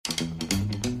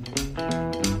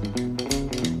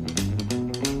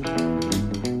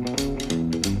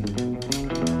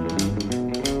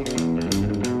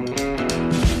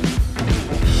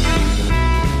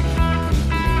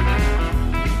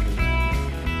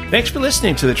Thanks for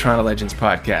listening to the Toronto Legends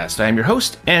podcast. I am your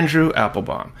host, Andrew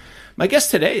Applebaum. My guest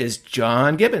today is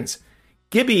John Gibbons.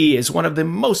 Gibby is one of the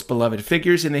most beloved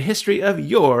figures in the history of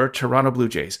your Toronto Blue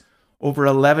Jays. Over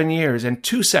 11 years and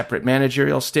 2 separate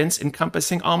managerial stints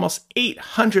encompassing almost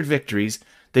 800 victories,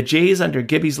 the Jays under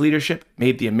Gibby's leadership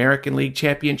made the American League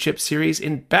Championship Series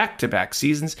in back-to-back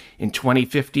seasons in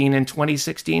 2015 and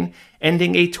 2016,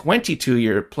 ending a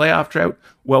 22-year playoff drought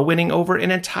while winning over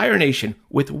an entire nation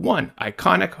with one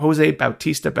iconic Jose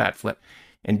Bautista bat flip.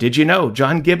 And did you know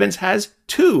John Gibbons has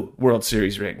 2 World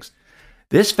Series rings?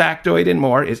 This factoid and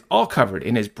more is all covered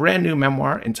in his brand new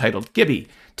memoir entitled Gibby,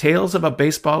 Tales of a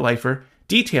Baseball Lifer,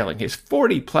 detailing his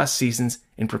 40-plus seasons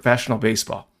in professional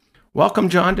baseball. Welcome,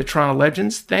 John, to Toronto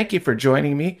Legends. Thank you for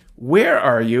joining me. Where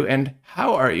are you and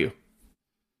how are you?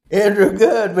 Andrew,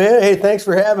 good, man. Hey, thanks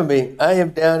for having me. I am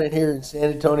down in here in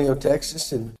San Antonio,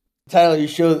 Texas, and the title you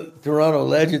show, Toronto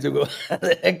Legends, I go, how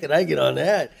the heck did I get on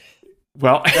that?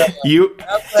 Well, I'm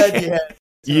glad you had.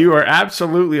 You are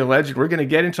absolutely a legend. We're going to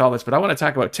get into all this, but I want to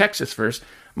talk about Texas first.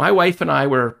 My wife and I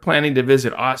were planning to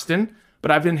visit Austin,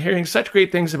 but I've been hearing such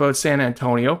great things about San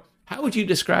Antonio. How would you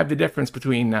describe the difference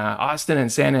between Austin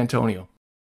and San Antonio?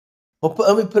 Well,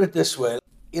 let me put it this way.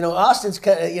 Austin's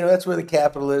kind of, that's where the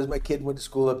capital is. My kid went to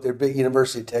school up there. Big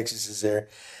University of Texas is there.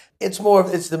 It's more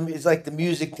of, it's like the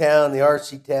music town, the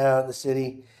artsy town, the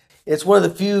city. It's one of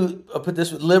the few, I'll put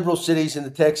this with liberal cities in the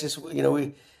Texas.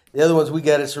 The other ones, we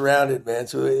got it surrounded, man.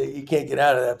 So you can't get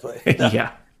out of that place.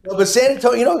 Yeah. No, but San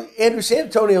Antonio, Andrew, San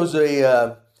Antonio is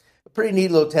a pretty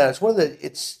neat little town. It's one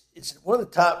of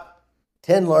the top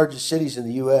 10 largest cities in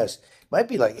the U.S. Might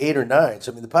be like 8 or 9.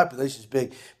 So, I mean, the population is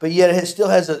big. But yet it still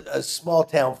has a small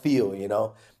town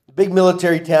feel, Big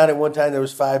military town. At one time, there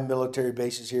was 5 military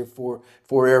bases here, 4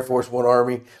 Air Force, 1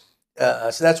 Army.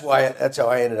 So that's how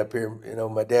I ended up here.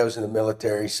 My dad was in the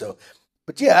military. So,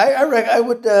 but yeah,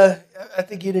 I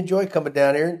think you'd enjoy coming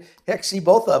down here and, heck, see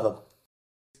both of them.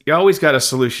 You always got a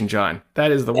solution, John.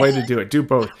 That is the way to do it. Do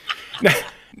both.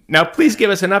 Now, please give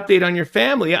us an update on your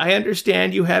family. I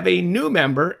understand you have a new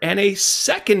member and a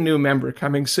second new member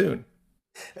coming soon.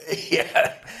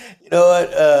 Yeah. You know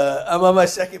what? I'm on my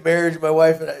second marriage. My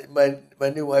wife and my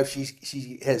new wife,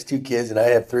 she has 2 kids, and I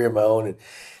have 3 of my own. And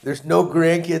there's no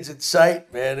grandkids in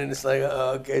sight, man. And it's like,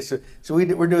 okay. So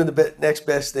we're doing the next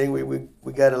best thing.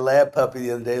 We got a lab puppy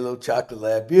the other day, a little chocolate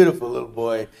lab, beautiful little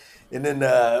boy. And then,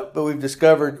 but we've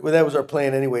discovered, that was our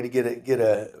plan anyway, to get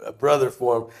a brother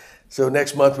for him. So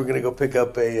next month we're going to go pick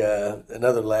up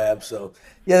another lab. So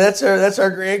yeah, that's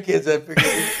our grandkids. I figured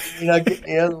you're not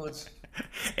getting the other ones.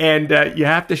 And you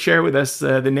have to share with us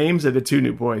the names of the 2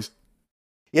 new boys.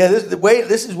 Yeah, this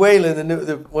is Waylon,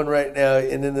 the one right now,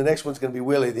 and then the next one's going to be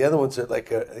Willie. The other one's like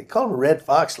they call him a red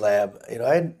fox lab. I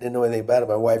didn't know anything about it.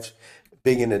 My wife's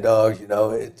big into dogs.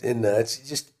 It's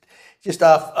just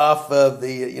off of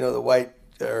the the white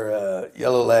or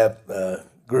yellow lab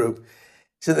group.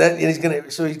 So that he's gonna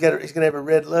have a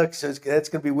red look. So that's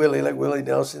gonna be Willie, like Willie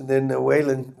Nelson. Then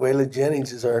Waylon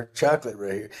Jennings is our chocolate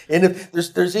right here. And if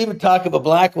there's even talk of a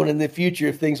black one in the future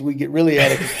if things we get really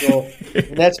out of control,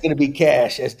 and that's gonna be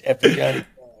Cash after Johnny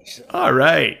Cash. So. All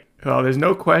right. Well, there's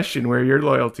no question where your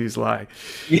loyalties lie.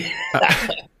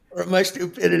 Or my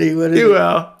stupidity.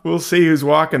 Well, we'll see who's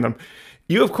walking them.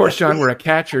 You, of course, John, were a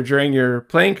catcher during your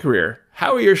playing career.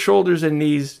 How are your shoulders and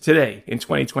knees today in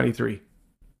 2023?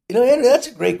 Andrew, that's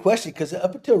a great question because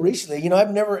up until recently,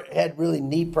 I've never had really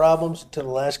knee problems until the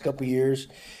last couple of years.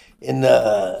 And,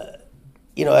 I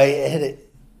had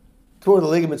tore the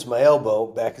ligaments in my elbow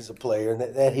back as a player, and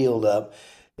that healed up.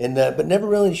 And but never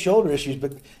really any shoulder issues.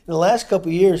 But in the last couple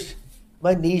of years,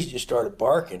 my knees just started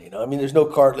barking, there's no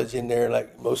cartilage in there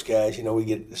like most guys, we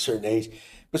get at a certain age.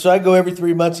 But so I go every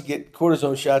 3 months to get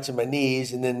cortisone shots in my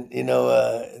knees. And then, in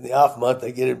the off month,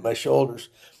 I get it in my shoulders.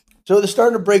 So they're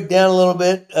starting to break down a little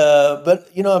bit, but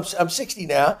I'm 60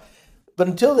 now. But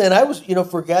until then, I was,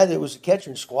 for a guy that was a catcher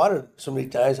and squatted so many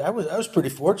times, I was pretty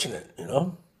fortunate,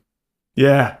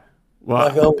 Yeah,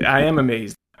 well, I am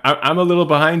amazed. I'm a little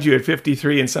behind you at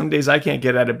 53, and some days I can't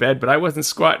get out of bed. But I wasn't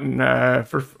squatting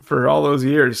for all those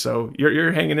years, so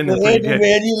you're hanging in there pretty good.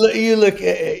 Man, you look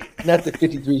not the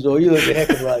 53 years old. You look a heck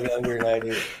of a lot younger than I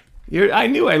do. I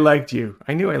knew I liked you.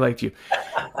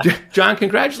 John,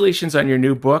 congratulations on your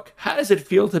new book. How does it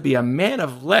feel to be a man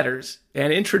of letters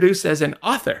and introduced as an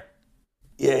author?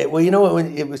 Yeah, well,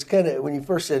 when you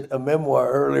first said a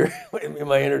memoir earlier in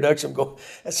my introduction, I'm going,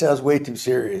 that sounds way too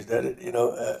serious. I don't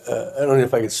know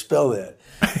if I could spell that.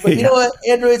 But you know what,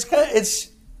 Andrew, at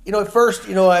first,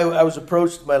 I was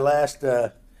approached my last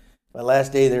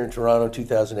day there in Toronto,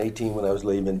 2018, when I was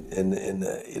leaving, and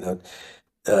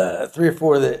three or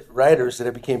four of the writers that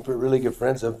I became really good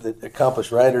friends of, the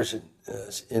accomplished writers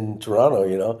in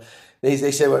Toronto.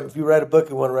 They said, well, if you write a book,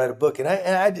 you want to write a book, and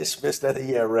I dismissed that.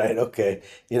 Yeah, right, okay.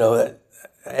 I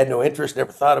had no interest,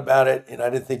 never thought about it, and I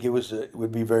didn't think it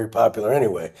would be very popular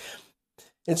anyway.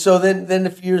 And so then a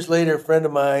few years later, a friend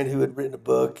of mine who had written a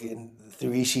book and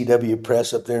through ECW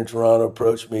Press up there in Toronto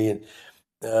approached me, and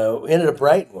we ended up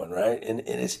writing one, right? And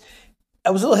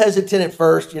I was a little hesitant at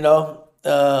first,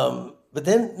 but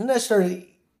then I started,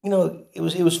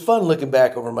 it was fun looking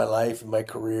back over my life and my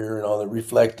career and all the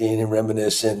reflecting and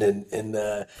reminiscing, and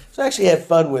so I actually had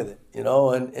fun with it,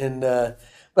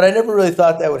 but I never really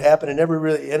thought that would happen. It never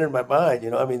really entered my mind,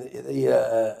 I mean,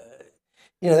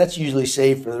 that's usually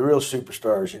saved for the real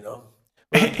superstars,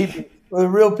 or the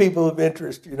real people of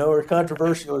interest, or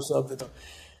controversial or something.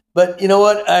 But you know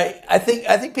what? I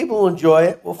think people will enjoy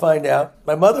it. We'll find out.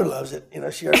 My mother loves it.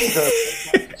 She already does.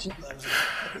 She loves it.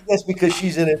 I think that's because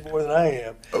she's in it more than I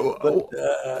am.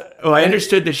 I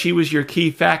understood that she was your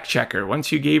key fact checker.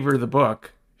 Once you gave her the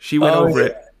book, she went over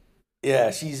it.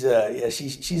 Yeah, she's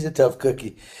a tough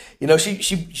cookie.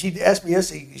 She asked me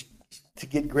yesterday to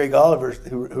get Greg Oliver,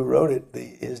 who wrote it,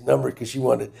 his number, because she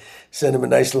wanted to send him a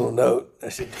nice little note. I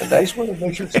said, a nice one?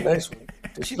 Make sure it's a nice one.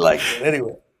 So she liked it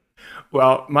anyway.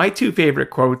 Well, my two favorite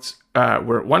quotes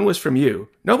one was from you.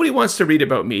 Nobody wants to read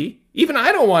about me. Even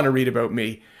I don't want to read about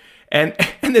me. And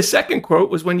the second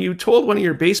quote was when you told one of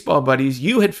your baseball buddies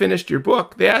you had finished your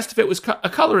book. They asked if it was a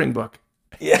coloring book.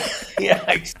 Yeah,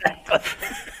 exactly.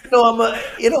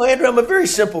 Andrew, I'm a very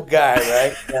simple guy,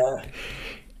 right?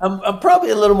 I'm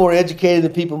probably a little more educated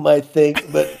than people might think,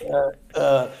 but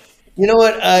you know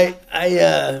what? I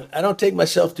don't take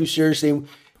myself too seriously,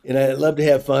 and I love to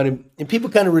have fun. And people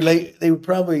kind of relate. They would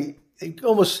probably think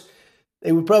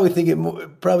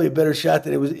it probably a better shot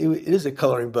that it is a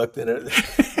coloring book than a.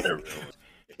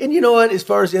 And you know what? As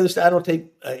far as the other stuff, I don't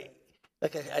take.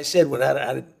 Like I said, when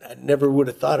I never would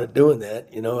have thought of doing that,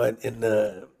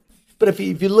 but if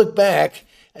you look back,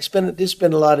 I did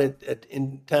spend a lot of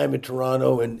time in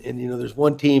Toronto, and there's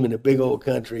one team in a big old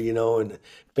country, and the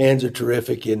fans are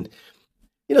terrific, and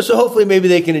so hopefully maybe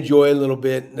they can enjoy it a little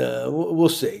bit. We'll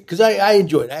see, because I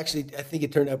enjoyed it. Actually, I think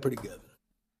it turned out pretty good.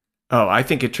 Oh, I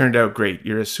think it turned out great.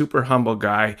 You're a super humble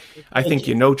guy. I think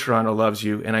Toronto loves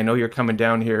you, and I know you're coming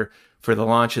down here for the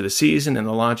launch of the season and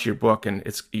the launch of your book, and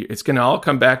it's going to all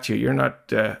come back to you. You're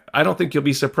not. I don't think you'll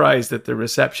be surprised at the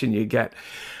reception you get.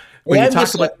 When you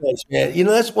talk about that place, man.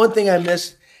 That's one thing I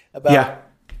miss about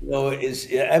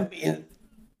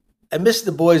I miss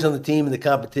the boys on the team and the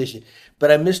competition,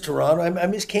 but I miss Toronto. I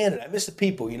miss Canada. I miss the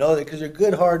people, because they're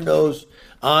good, hard-nosed,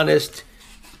 honest,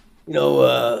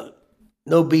 no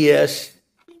BS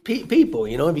people.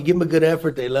 If you give them a good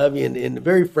effort, they love you and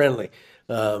very friendly.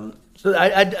 So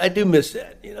I do miss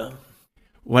that.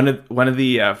 One of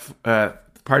the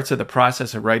parts of the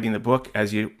process of writing the book,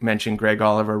 as you mentioned, Greg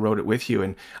Oliver wrote it with you,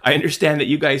 and I understand that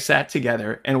you guys sat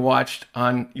together and watched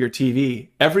on your TV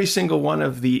every single one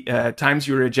of the times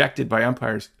you were ejected by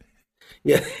umpires.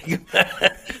 Yeah,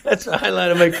 that's the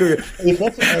highlight of my career. If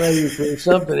that's the highlight of your career,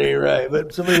 something ain't right.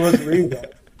 But somebody wants to read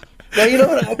that. Now, you know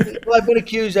what? I've been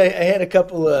accused. I had a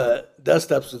couple of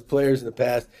dust-ups with players in the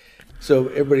past. So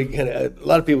everybody a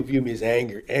lot of people view me as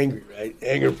angry, right?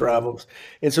 Anger problems.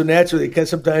 And so naturally, because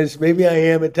sometimes maybe I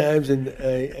am at times, and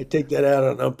I take that out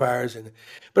on umpires.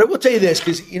 But I will tell you this,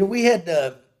 because, we had,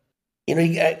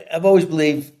 I've always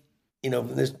believed,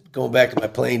 this going back to my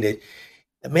playing days,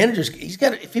 the manager's,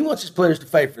 if he wants his players to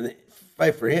fight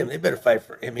for him, they better fight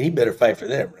for him, and he better fight for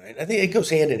them, right? I think it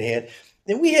goes hand in hand.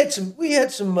 And we had some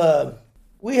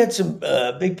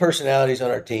big personalities on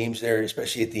our teams there,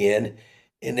 especially at the end.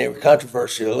 And they were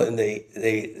controversial, and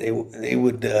they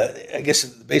would, I guess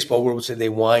the baseball world would say they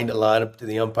whined a lot up to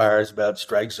the umpires about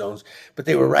strike zones, but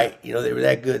they were right. They were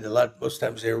that good. Most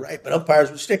times they were right, but umpires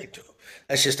were sticking to them.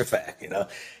 That's just a fact,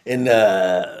 And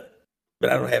but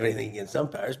I don't have anything against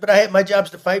umpires. But my job's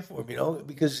to fight for them,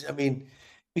 because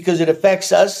it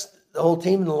affects us, the whole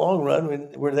team in the long run,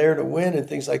 when we're there to win and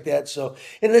things like that. So,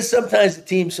 and then sometimes the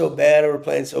team's so bad or we're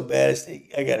playing so bad,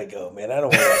 I gotta go, man. I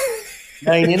don't want to.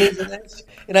 9 innings of this,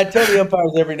 and I tell the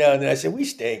umpires every now and then, I say, we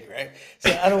stink, right? So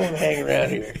I don't want to hang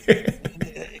around here.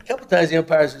 A couple of times the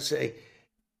umpires would say,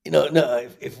 no,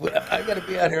 if I got to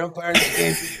be out here umpiring the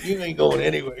game, you ain't going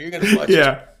anywhere. You're going to watch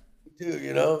it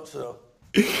too, so.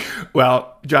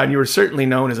 Well, John, you were certainly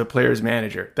known as a player's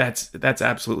manager. That's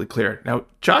absolutely clear. Now,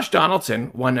 Josh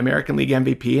Donaldson won American League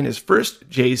MVP in his first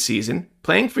Jays season,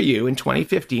 playing for you in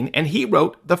 2015, and he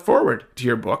wrote the foreword to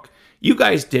your book. You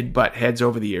guys did butt heads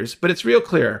over the years, but it's real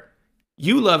clear.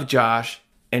 You love Josh,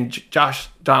 and Josh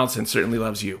Donaldson certainly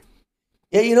loves you.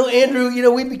 Yeah,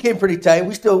 Andrew, we became pretty tight.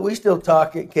 We still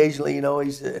talk occasionally.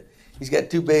 He's got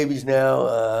two babies now.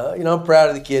 I'm proud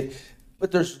of the kid,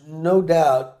 but there's no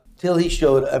doubt till he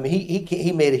showed. I mean,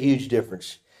 he made a huge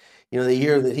difference. The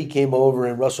year that he came over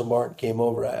and Russell Martin came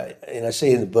over, I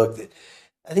say in the book that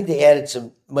I think they added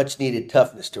some much needed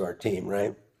toughness to our team,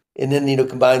 right? And then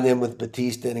combine them with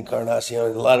Batista and Encarnacion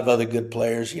and a lot of other good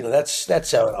players.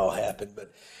 That's how it all happened.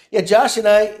 But yeah, Josh and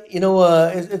I,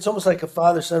 it's almost like a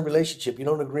father-son relationship. You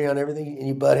don't agree on everything, and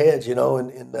you butt heads,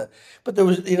 but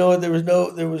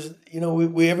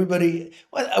everybody.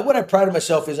 What I prided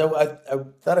myself is I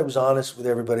thought I was honest with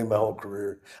everybody my whole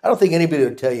career. I don't think anybody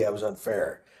would tell you I was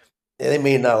unfair. They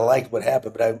may not have liked what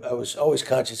happened, but I was always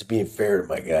conscious of being fair to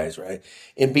my guys, right,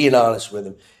 and being honest with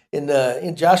them.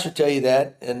 And Josh will tell you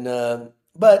that. And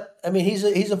but I mean, he's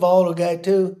a volatile guy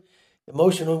too.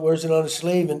 Emotional, wears it on his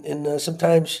sleeve, and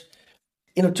sometimes,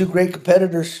 two great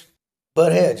competitors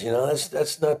butt heads.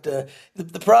 That's not the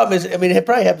problem. Is, I mean, it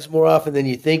probably happens more often than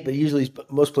you think, but usually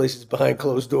most places behind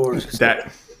closed doors.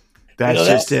 That's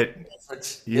just it.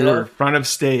 You're front of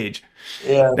stage.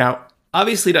 Yeah. Now,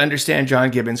 obviously, to understand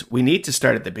John Gibbons, we need to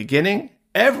start at the beginning.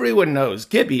 Everyone knows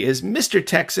Gibby is Mr.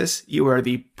 Texas. You are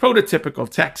the prototypical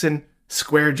Texan,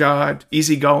 square-jawed,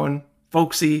 easygoing,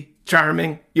 folksy,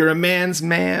 charming. You're a man's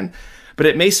man. But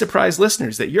it may surprise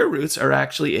listeners that your roots are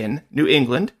actually in New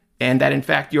England, and that, in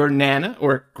fact, your Nana,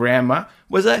 or grandma,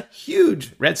 was a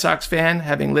huge Red Sox fan,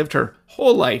 having lived her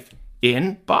whole life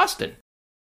in Boston.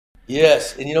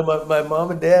 Yes, and my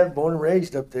mom and dad were born and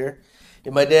raised up there.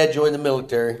 And my dad joined the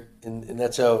military, and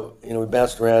that's how, we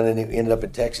bounced around, and he ended up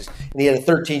in Texas. And he had a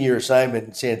 13-year assignment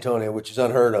in San Antonio, which is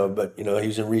unheard of, but, he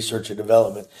was in research and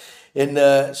development.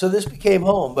 And so this became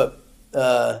home. But,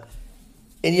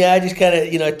 and yeah, I just kind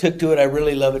of, I took to it. I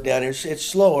really love it down here. It's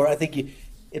slower. I think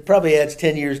it probably adds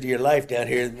 10 years to your life down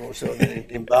here more so than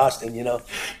in Boston,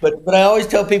 But I always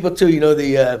tell people, too,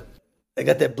 I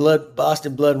got that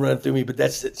Boston blood running through me, but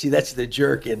that's the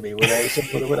jerk in me when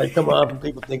I come off and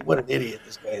people think, what an idiot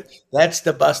this guy is. That's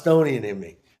the Bostonian in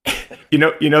me.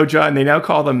 John, they now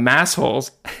call them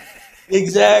massholes.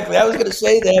 Exactly. I was going to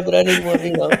say that, but I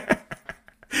didn't want.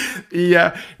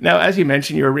 Yeah. Now, as you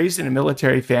mentioned, you were raised in a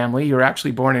military family. You were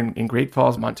actually born in Great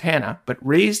Falls, Montana, but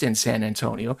raised in San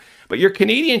Antonio. But your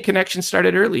Canadian connection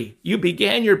started early. You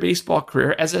began your baseball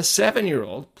career as a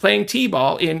 7-year-old playing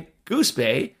t-ball in Goose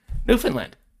Bay,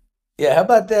 Newfoundland. Yeah, how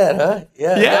about that, huh?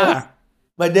 Yeah.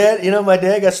 My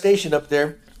dad got stationed up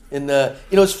there. And,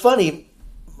 it's funny.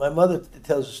 My mother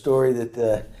tells a story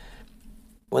that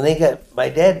my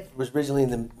dad was originally in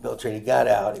the military. He got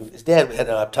out. His dad had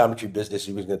an optometry business.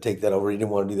 He was going to take that over. He didn't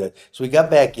want to do that. So he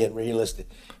got back in, re-enlisted.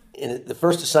 And the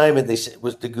first assignment they said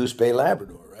was to Goose Bay,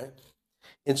 Labrador, right?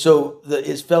 And so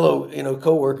his fellow,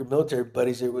 co-worker, military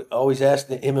buddies, they would always ask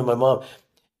him and my mom,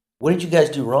 what did you guys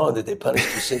do wrong that they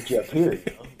punished you, sent you up here?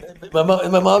 My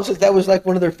mom says that was like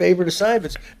one of their favorite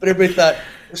assignments. But everybody thought,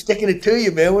 we're sticking it to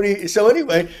you, man. So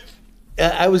anyway,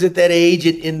 I was at that age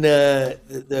in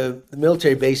the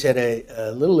military base had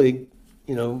a little league,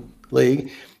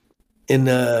 league. And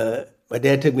my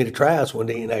dad took me to tryouts one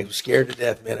day, and I was scared to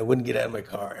death, man. I wouldn't get out of my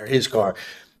car, or his car.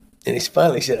 And he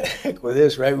finally said, heck with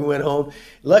this, right? We went home.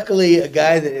 Luckily, a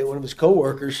guy one of his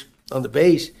coworkers on the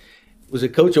base, was a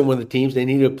coach on one of the teams. They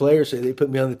needed a player, so they put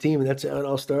me on the team, and that's how it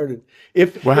all started.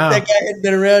 If that guy hadn't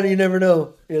been around, you never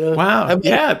know. Wow. I might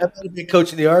have been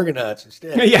coaching the Argonauts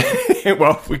instead. Yeah.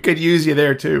 Well, we could use you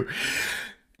there too.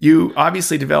 You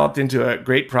obviously developed into a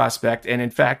great prospect, and in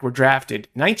fact were drafted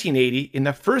 1980 in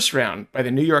the first round by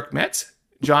the New York Mets.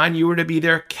 John, you were to be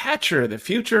their catcher of the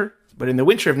future, but in the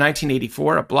winter of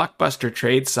 1984, a blockbuster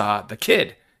trade saw the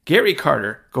kid, Gary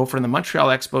Carter, go from the Montreal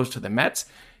Expos to the Mets.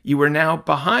 You were now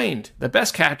behind the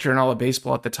best catcher in all of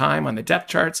baseball at the time on the depth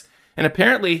charts. And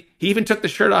apparently, he even took the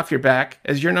shirt off your back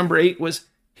as your number 8 was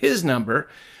his number.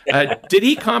 Did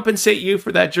he compensate you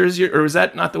for that jersey, or was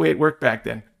that not the way it worked back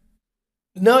then?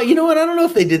 No, you know what? I don't know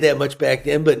if they did that much back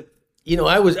then, but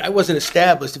I wasn't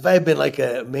established. If I had been like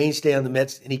a mainstay on the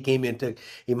Mets and he came in,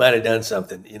 he might have done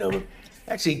something.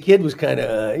 Actually, kid was kind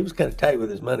of tight with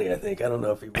his money. I think I don't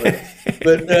know if he was,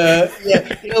 but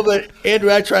But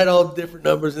Andrew, I tried all different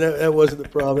numbers, and that wasn't the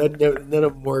problem. None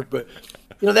of them worked. But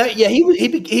he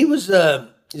was he's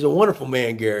a wonderful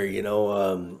man, Gary.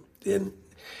 And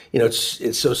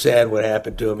it's so sad what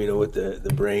happened to him. With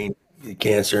the brain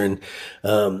cancer, and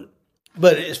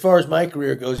but as far as my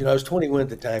career goes, I was 21 at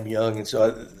the time, young, and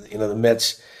so the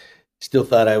Mets still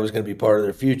thought I was going to be part of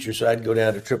their future, so I'd go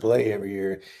down to AAA every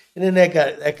year. And then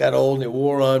that got old, and it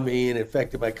wore on me, and it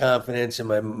affected my confidence and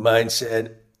my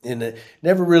mindset, and it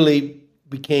never really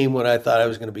became what I thought I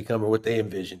was going to become or what they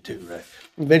envisioned too, right?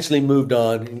 Eventually moved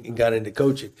on and got into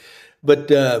coaching. But,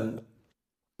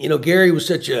 Gary was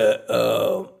such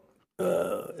a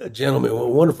gentleman, a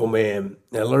wonderful man.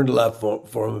 I learned a lot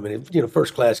from him, and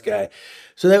first class guy.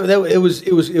 So it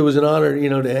was an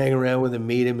honor, to hang around with him,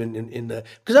 meet him, and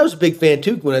because I was a big fan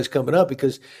too when I was coming up,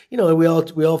 because we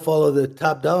all follow the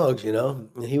top dogs,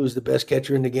 and he was the best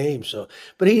catcher in the game. So,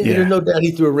 but there's no doubt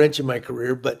he threw a wrench in my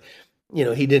career, but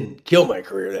he didn't kill my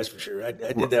career. That's for sure. I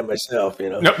did that myself,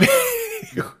 No.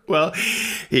 Well,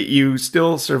 you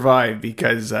still survived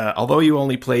because although you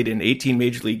only played in 18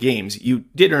 Major League games, you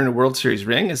did earn a World Series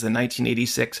ring as the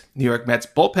 1986 New York Mets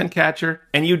bullpen catcher,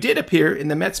 and you did appear in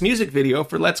the Mets music video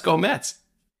for Let's Go Mets.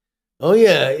 Oh,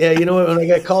 yeah. Yeah, when I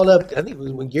got called up, I think it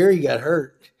was when Gary got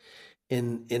hurt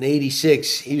in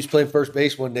 86. He was playing first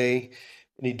base one day,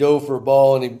 and he dove for a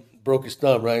ball, and he broke his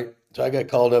thumb, right? So I got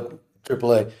called up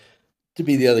AAA to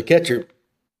be the other catcher.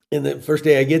 And the first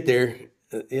day I get there,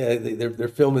 they're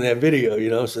filming that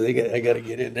video, so I got to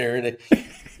get in there, and it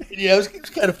was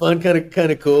kind of fun, kind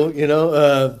of cool,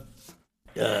 that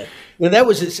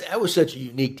was such a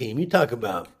unique team. You talk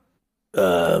about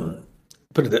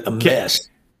put it a mess,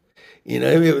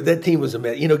 that team was a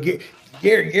mess.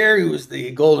 Gary was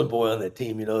the golden boy on that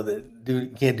team,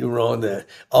 can't do wrong, the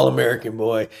All-American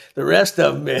boy. The rest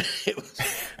of them, man,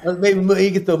 maybe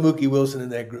you could throw Mookie Wilson in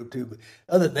that group too, but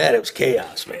other than that, it was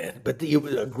chaos, man. But it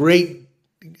was a great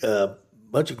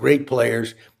bunch of great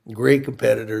players, great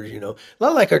competitors, a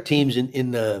lot like our teams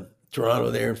in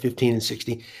Toronto there in 15 and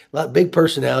 16. A lot of big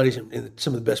personalities and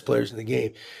some of the best players in the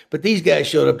game. But these guys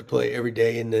showed up to play every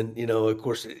day, and then, of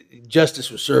course,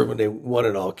 justice was served when they won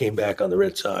it all, came back on the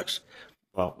Red Sox.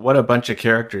 Well, what a bunch of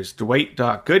characters. Dwight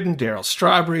Doc Gooden, Darryl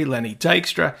Strawberry, Lenny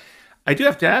Dykstra. I do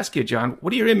have to ask you, John, what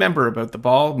do you remember about the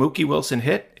ball Mookie Wilson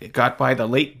hit? It got by the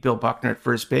late Bill Buckner at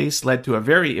first base, led to a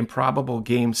very improbable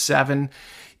Game 7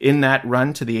 in that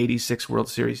run to the 86 World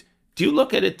Series. Do you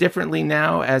look at it differently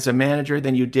now as a manager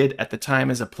than you did at the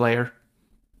time as a player?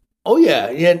 Oh,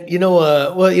 yeah. Yeah.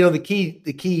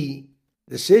 The key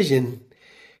decision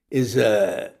is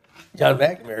John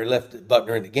McNamara left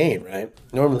Buckner in the game, right?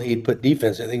 Normally he'd put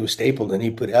defense, I think it was Stapleton, and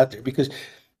he'd put it out there because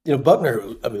Buckner,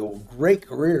 great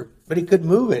career, but he couldn't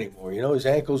move anymore. His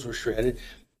ankles were shredded.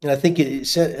 And I think it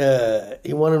said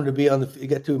he wanted him to be he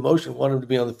got too emotional, wanted him to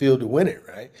be on the field to win it,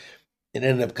 right? It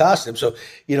ended up costing him. So,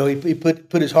 he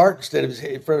put his heart instead of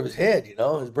in front of his head,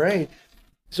 his brain.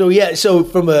 So, yeah,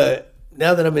 from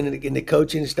now that I'm in the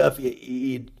coaching and stuff,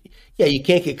 you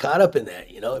can't get caught up in that.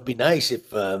 It'd be nice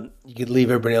if you could leave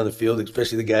everybody on the field,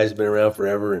 especially the guys who've been around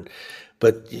forever,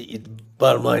 but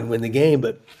bottom line, win the game.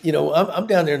 But, I'm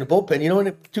down there in the bullpen,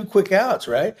 and 2 quick outs,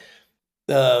 right?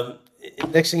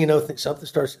 Next thing you know, things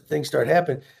start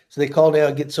happening. So they call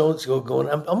down, get so-and-so going.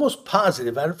 I'm almost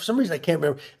positive. For some reason, I can't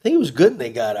remember. I think it was good they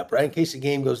got up, right, in case the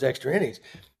game goes extra innings.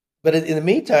 But in the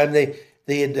meantime, they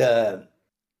had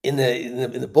in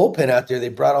the bullpen out there, they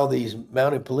brought all these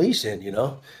mounted police in, they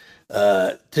were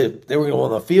going to go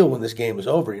on the field when this game was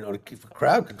over, to keep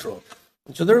crowd control.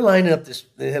 And so they're lining up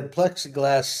they have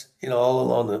plexiglass, all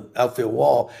along the outfield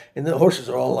wall, and the horses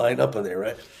are all lined up on there,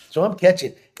 right? So I'm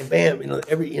catching, and bam,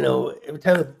 every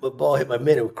time the ball hit my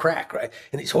mitt, it would crack, right?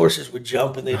 And these horses would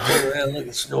jump, and they'd turn around, look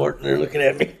and snort, and they're looking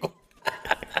at me.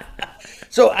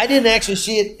 So I didn't actually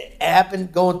see it happen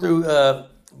going through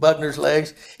Buckner's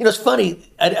legs. It's funny.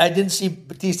 I didn't see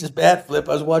Batista's bat flip.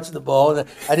 I was watching the ball, and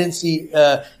I didn't see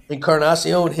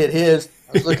Encarnacion hit his.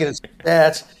 I was looking at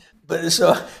stats. But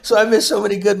so I missed so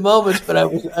many good moments, but I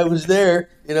was there.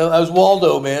 I was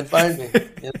Waldo, man. Find me.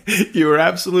 You were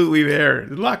absolutely there.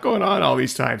 There's a lot going on all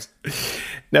these times.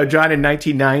 Now, John, in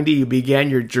 1990, you began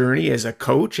your journey as a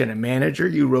coach and a manager.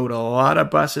 You rode a lot of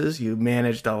buses. You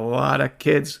managed a lot of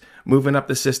kids moving up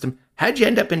the system. How'd you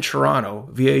end up in Toronto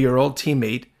via your old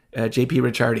teammate, J.P.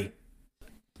 Ricciardi?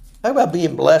 Talk about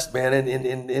being blessed, man, and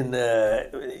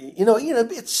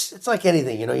it's like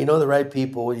anything, you know the right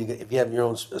people. If you have your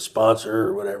own sponsor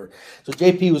or whatever. So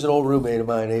JP was an old roommate of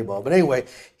mine, A-ball. But anyway,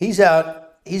 he's out.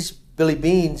 He's Billy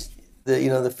Beans,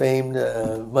 the famed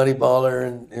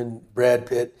Moneyballer and Brad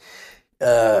Pitt.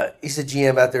 He's the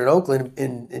GM out there in Oakland,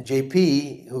 and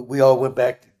JP, who we all went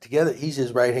back together. He's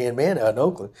his right hand man out in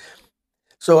Oakland.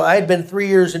 So I had been 3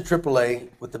 years in AAA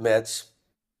with the Mets.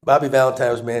 Bobby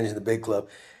Valentine was managing the big club.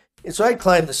 And so I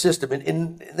climbed the system,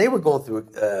 and they were going through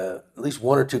at least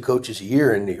 1 or 2 coaches a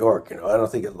year in New York. I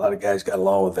don't think a lot of guys got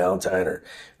along with Valentine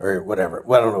or whatever.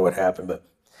 Well, I don't know what happened, but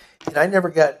I never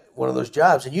got one of those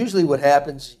jobs. And usually what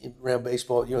happens around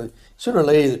baseball, sooner or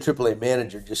later the AAA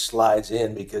manager just slides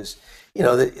in because,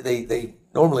 they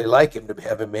normally like him to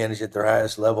have him manage at their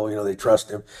highest level. They trust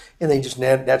him, and they just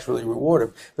naturally reward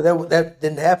him. But that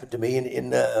didn't happen to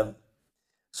me.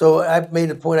 So I've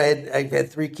made a point. I've had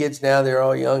 3 kids now. They're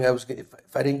all young.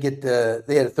 If I didn't get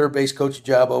they had a third base coaching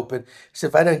job open. So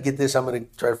if I didn't get this, I'm going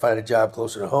to try to find a job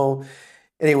closer to home.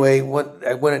 Anyway,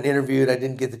 I went and interviewed. I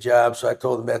didn't get the job, so I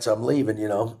told the Mets I'm leaving.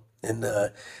 And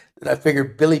I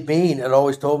figured Billy Beane had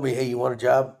always told me, "Hey, you want a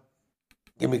job?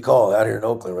 Give me a call out here in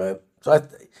Oakland, right?" So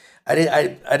I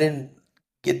didn't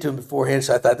get to him beforehand.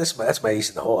 So I thought that's my ace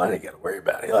in the hole. I didn't got to worry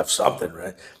about it. He'll have something,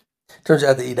 right? Turns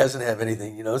out that he doesn't have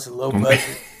anything. It's a low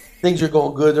budget. Things are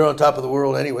going good. They're on top of the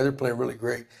world anyway. They're playing really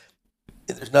great.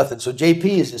 And there's nothing. So JP,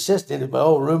 his assistant, is my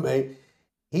old roommate.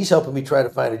 He's helping me try to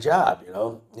find a job,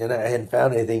 and I hadn't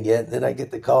found anything yet. And then I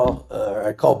get the call.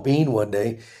 I called Bean one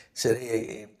day. Said,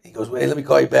 "Hey," he goes, "Hey, let me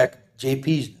call you back.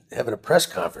 JP's having a press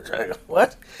conference." I go,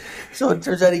 "What?" So it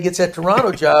turns out he gets that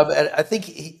Toronto job. I think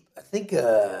he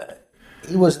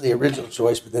wasn't the original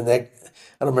choice, but then I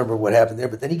don't remember what happened there.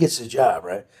 But then he gets the job,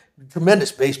 right?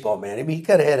 Tremendous baseball man. I mean, he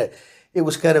kind of it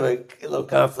was kind of a little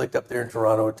conflict up there in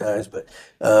Toronto at times, but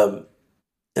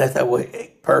and I thought, well,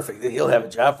 hey, perfect. He'll have a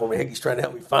job for me. Heck, he's trying to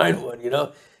help me find one,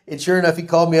 And sure enough, he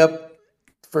called me up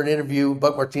for an interview.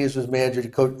 Buck Martinez was manager,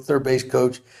 the third base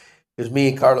coach. It was me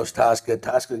and Carlos Tosca.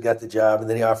 Tosca got the job, and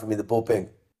then he offered me the bullpen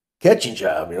catching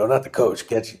job, not the coach,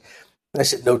 catching. And I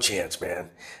said, no chance, man.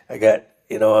 I got,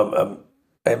 I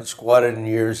haven't squatted in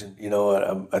years, and,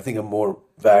 I think I'm more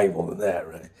valuable than that,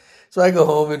 right? So I go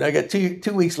home, and I got 2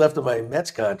 weeks left of my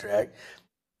Mets contract.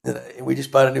 And we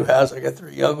just bought a new house. I got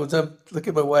 3 young ones. I'm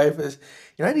looking at my wife as,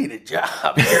 I need a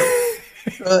job here.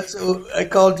 So I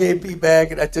called JP back,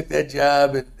 and I took that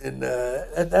job, and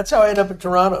that's how I ended up in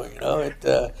Toronto.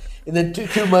 And then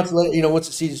two months later, once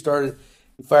the season started,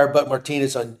 he fired Buck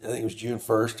Martinez on, I think it was June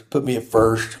 1st. Put me at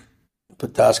first,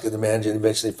 put Tosca the manager, and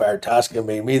eventually fired Tosca,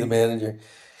 made me the manager.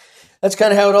 That's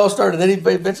kind of how it all started. Then he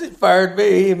eventually fired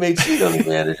me and made Cito the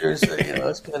manager. So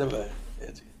it's kind of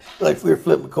like we were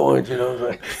flipping coins,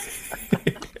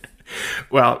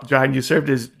 Well, John, you served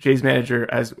as Jays manager,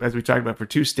 as we talked about, for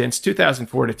 2 stints,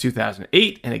 2004 to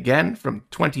 2008, and again from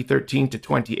 2013 to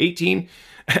 2018.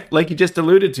 Like you just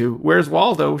alluded to, where's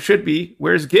Waldo? Should be,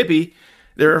 where's Gibby?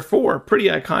 There are 4 pretty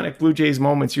iconic Blue Jays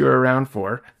moments you were around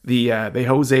for. The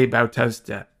Jose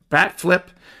Bautista bat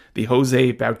flip, the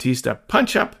Jose Bautista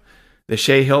punch-up, the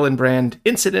Shea Hillenbrand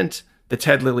incident, the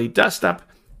Ted Lilly dust-up.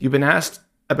 You've been asked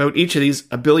about each of these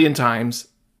a billion times.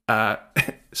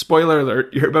 Spoiler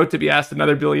alert, you're about to be asked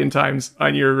another billion times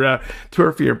on your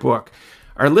tour for your book.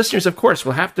 Our listeners, of course,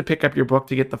 will have to pick up your book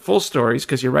to get the full stories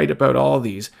because you write about all of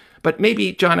these. But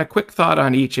maybe, John, a quick thought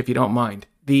on each, if you don't mind.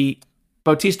 The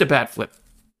Bautista bat flip.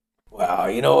 Wow,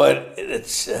 you know what?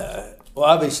 It's,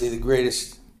 obviously the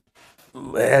greatest.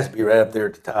 It has to be right up there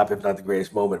at the top, if not the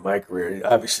greatest moment in my career.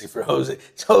 Obviously for Jose,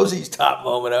 it's Jose's top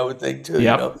moment, I would think, too.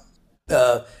 Yep.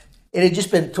 And it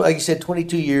just been, like you said,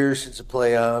 22 years since the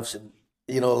playoffs, and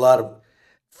a lot of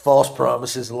false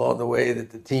promises along the way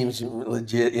that the team's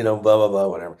legit, blah blah blah,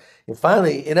 whatever. And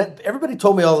finally, everybody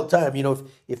told me all the time,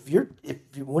 if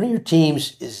one of your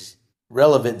teams is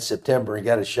relevant in September and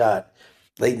got a shot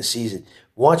late in the season,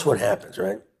 watch what happens,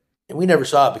 right? And we never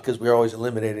saw it because we were always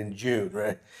eliminated in June,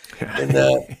 right? And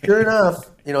sure enough,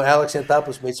 Alex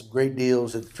Anthopoulos made some great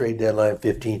deals at the trade deadline,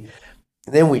 15.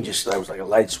 And then that was like a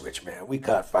light switch, man. We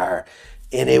caught fire.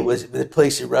 And the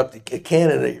place erupted.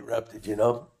 Canada erupted,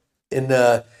 And,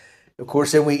 of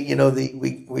course, then we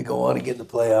go on and get in the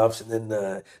playoffs. And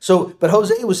then, but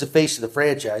Jose was the face of the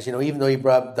franchise, even though he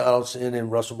brought Donaldson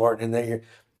and Russell Martin in there.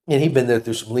 And he'd been there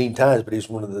through some lean times, but he was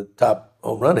one of the top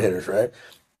home run hitters, right?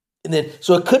 And then,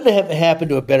 so it couldn't have happened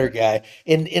to a better guy.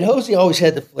 And Jose always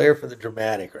had the flair for the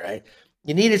dramatic, right?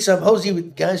 You needed some,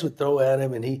 guys would throw at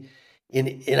him, and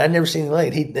I never seen anything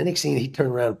like it. The next scene, he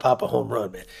turned around and pop a home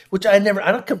run, man. Which I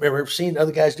don't remember seeing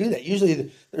other guys do that.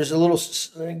 Usually, guys are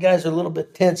a little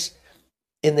bit tense,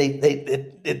 and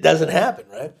it doesn't happen,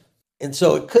 right? And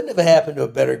so it couldn't have happened to a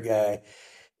better guy.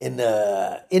 And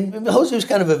Jose was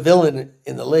kind of a villain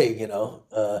in the league,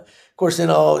 Of course,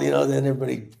 then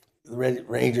everybody, the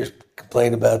Rangers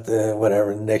complained about the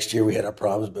whatever. And next year we had our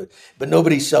problems, but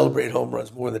nobody celebrated home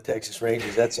runs more than the Texas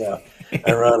Rangers. That's how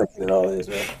ironic it all is,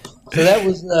 right? So that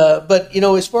was, but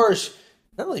as far as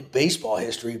not only baseball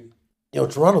history,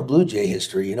 Toronto Blue Jay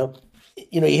history, of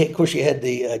course you had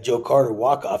the Joe Carter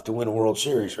walk-off to win a World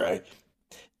Series, right?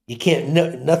 You can't,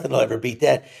 nothing will ever beat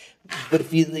that. But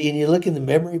if you look in the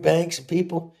memory banks of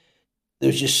people,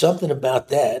 there's just something about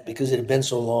that because it had been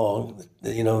so long,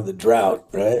 the drought,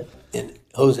 right? And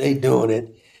Jose doing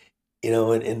it,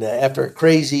 and after a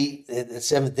crazy at the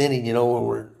 7th inning, when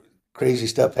we're crazy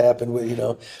stuff happened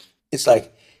with, it's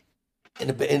like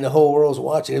in the whole world's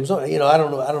watching. It was, I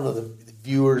don't know the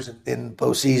viewers in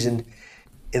postseason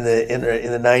in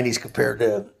the 90s compared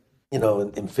to, in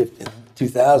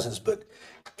 2000s, but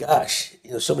gosh,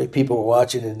 so many people were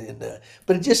watching,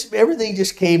 but everything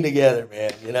just came together,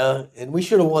 man. And we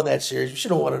should have won that series. We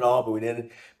should have won it all, but we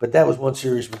didn't. But that was one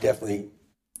series we definitely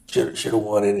should have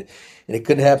won, and it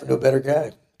couldn't happen to a better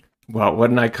guy. Well, what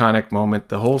an iconic moment!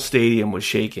 The whole stadium was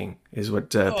shaking, is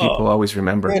what people always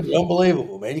remember. Man,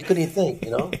 unbelievable, man! You couldn't even think,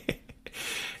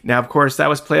 Now, of course, that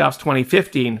was playoffs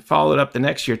 2015. Followed up the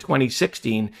next year,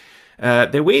 2016.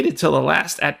 They waited till the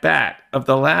last at bat of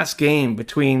the last game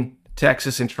between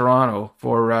Texas and Toronto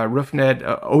for Rougned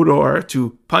Odor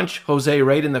to punch Jose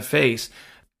right in the face.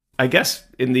 I guess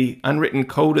in the unwritten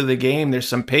code of the game, there's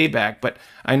some payback, but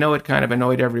I know it kind of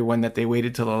annoyed everyone that they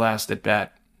waited till the last at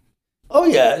bat. Oh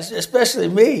yeah, especially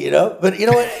me, But you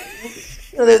know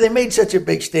what? They made such a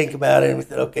big stink about it, and we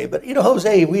thought, okay. But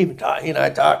Jose, we even talked. I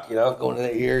talked. Going to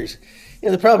that year, he's,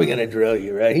 they're probably going to drill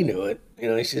you, right? He knew it.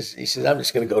 He says, I'm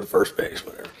just going to go to first base,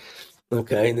 whatever.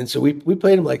 Okay, and then so we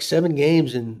played him like 7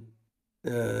 games in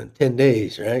 10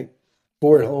 days, right?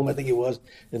 4 at home, I think it was,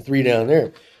 and 3 down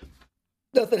there.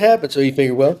 Nothing happened, so you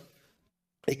figure, well,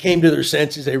 they came to their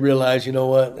senses. They realized, you know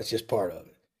what? That's just part of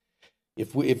it.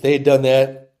 If they had done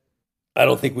that, I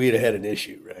don't think we'd have had an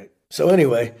issue, right? So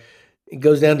anyway, it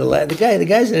goes down to the guy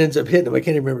that ends up hitting him. I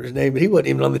can't even remember his name, but he wasn't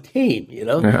even on the team,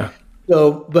 Yeah.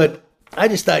 So, but I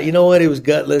just thought, you know what? It was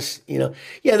gutless.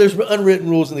 Yeah, there's unwritten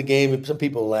rules in the game, and some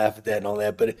people laugh at that and all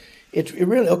that. But it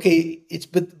really okay.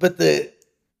 But the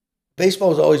baseball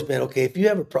has always been okay. If you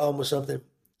have a problem with something,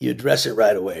 you address it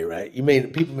right away, right?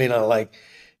 People may not like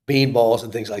bean balls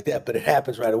and things like that, but it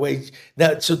happens right away.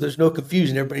 Now, so there's no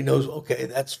confusion. Everybody knows, okay,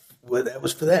 that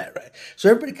was for that, right? So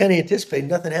everybody kind of anticipated.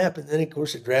 Nothing happened. Then, of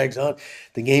course, it drags on.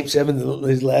 The game 7,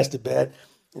 his last at bat,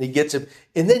 and he gets him.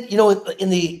 And then, in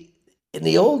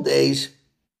the old days,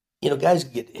 guys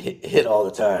get hit all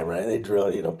the time, right? They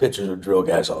drill, pitchers would drill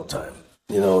guys all the time,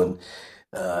 and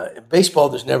in baseball,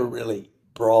 there's never really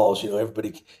brawls,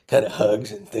 everybody kind of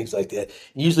hugs and things like that.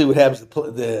 And usually what happens,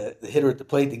 the hitter at the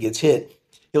plate that gets hit,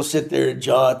 he'll sit there and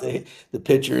jaw at the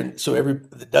pitcher, and so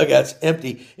the dugout's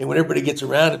empty, and when everybody gets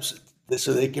around him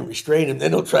so they can restrain him,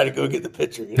 then they'll try to go get the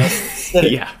pitcher,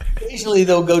 Yeah. Occasionally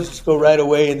they'll just go right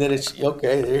away, and then it's,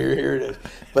 okay, here it is.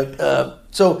 But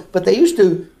but they used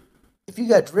to, if you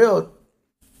got drilled,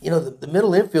 the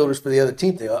middle infielders for the other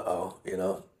team,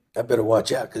 I better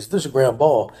watch out because if there's a ground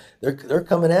ball, they're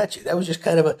coming at you. That was just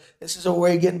kind of this is a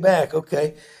way of getting back,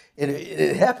 okay? And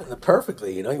it happened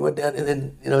perfectly, He went down, and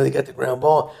then, they got the ground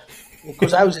ball. Of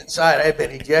course, I was inside. I had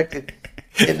been ejected.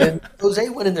 And then Jose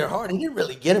went in there hard. He didn't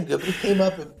really get him good, but he came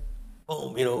up and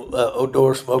boom,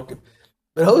 Odor smoked him.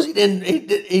 But Jose didn't.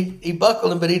 He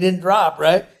buckled him, but he didn't drop,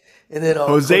 right? And then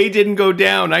Jose didn't go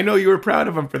down. I know you were proud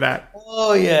of him for that.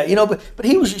 Oh yeah, but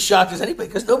he was as shocked as anybody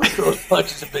because nobody throws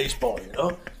punches in baseball,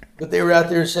 But they were out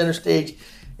there in center stage,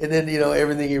 and then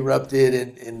everything erupted,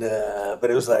 and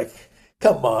but it was like,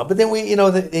 come on. But then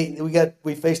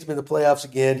we faced them in the playoffs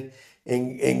again,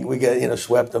 and we got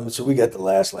swept them, so we got the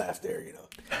last laugh there,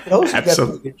 Jose got a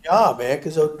pretty good job, man,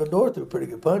 because Odor threw a pretty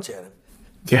good punch at him.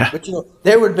 Yeah. But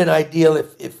there would have been ideal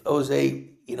if Jose,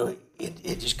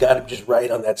 it just got him just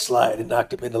right on that slide and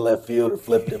knocked him into left field or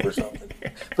flipped him or something.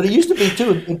 But it used to be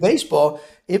too in baseball.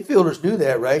 Infielders knew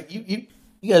that, right? You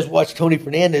guys watch Tony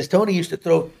Fernandez. Tony used to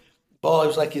throw the ball. It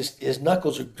was like his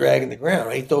knuckles are dragging the ground.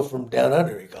 Right? He'd throw from down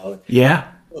under. He called it.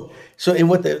 Yeah. So and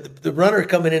what the runner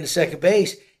coming into second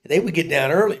base, they would get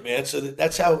down early, man. So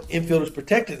that's how infielders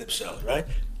protected themselves, right?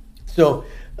 So,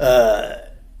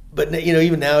 but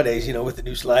even nowadays, with the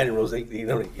new sliding rules, you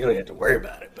don't have to worry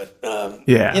about it. But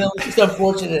it's just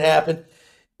unfortunate it happened.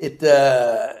 It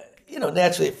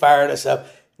naturally it fired us up.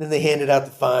 Then they handed out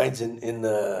the fines, and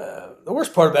the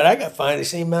worst part about it, I got fined the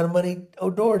same amount of money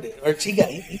Odor did, or he got.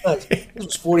 This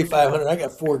was $4,500. I got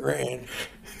 $4,000.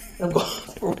 I'm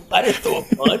going, I didn't throw a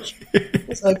punch.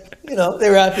 It's like they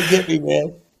were out to get me,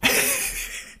 man.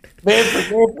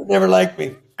 Manfred never liked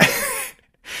me.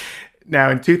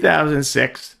 Now, in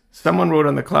 2006, someone wrote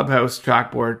on the clubhouse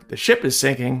chalkboard, "The ship is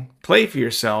sinking. Play for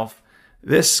yourself."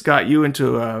 This got you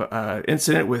into a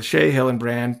incident with Shea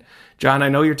Hillenbrand. John, I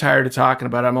know you're tired of talking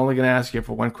about it. I'm only going to ask you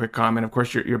for one quick comment. Of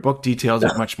course, your book details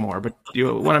it much more, but do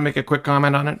you want to make a quick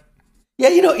comment on it? Yeah,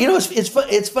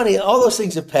 it's funny. All those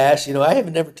things have passed. I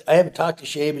haven't talked to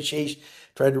Shea, but Shea's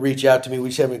tried to reach out to me. We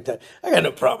just haven't. I got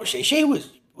no problem with Shea. Shea was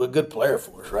a good player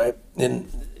for us, right? In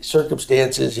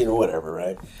circumstances, whatever,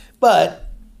 right?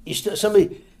 But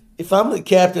if I'm the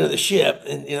captain of the ship,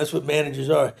 and that's what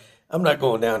managers are, I'm not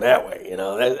going down that way.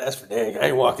 That's for dang. I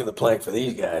ain't walking the plank for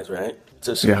these guys, right?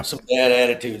 So some bad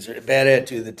attitudes, bad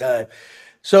attitude at the time.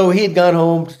 So he had gone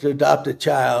home to adopt a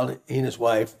child. He and his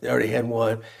wife, they already had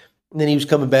one. And then he was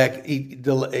coming back. He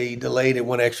delayed it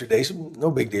one extra day. So no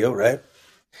big deal, right?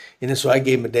 And then so I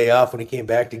gave him a day off when he came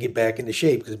back to get back into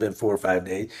shape because it's been 4 or 5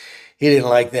 days. He didn't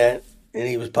like that. And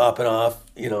he was popping off,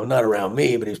 not around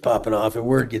me, but he was popping off, and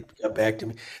word got back to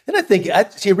me. Then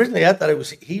originally I thought it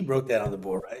was he wrote that on the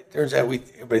board, right? Turns out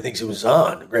everybody thinks it was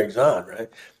Greg Zahn, right?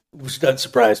 Which doesn't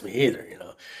surprise me either,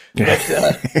 But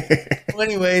well,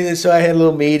 anyway, so I had a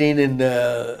little meeting, and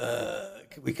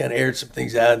we kind of aired some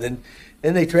things out. And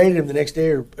then they traded him the next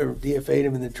day, or DFA'd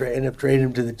him, and then ended up trading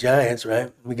him to the Giants,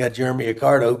 right? We got Jeremy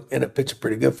Accardo, ended up pitching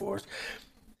pretty good for us.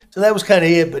 So that was kind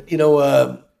of it, but,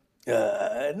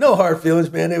 no hard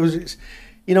feelings, man. It was,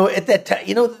 at that time,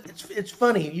 it's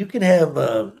funny. You can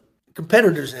have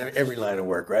competitors in every line of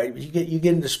work, right? You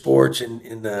get into sports,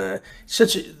 and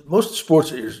most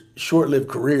sports are short-lived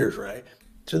careers, right?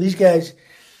 So these guys,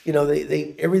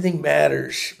 they everything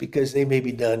matters because they may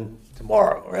be done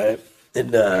tomorrow, right?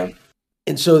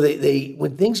 And so they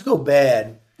when things go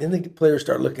bad, then the players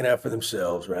start looking out for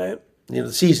themselves, right?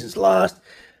 The season's lost.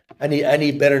 I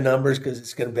need better numbers because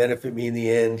it's going to benefit me in the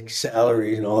end,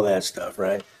 salaries and all that stuff,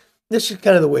 right? This is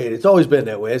kind of the way it's always been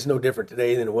that way. It's no different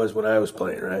today than it was when I was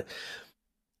playing, right?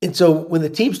 And so when the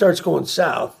team starts going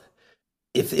south,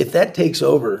 if that takes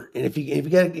over, and if you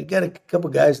got a couple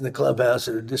guys in the clubhouse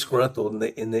that are disgruntled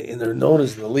and they're known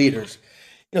as the leaders,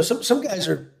 some guys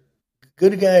are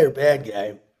good guy or bad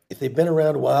guy. If they've been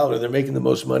around a while or they're making the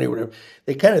most money or whatever,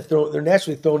 they're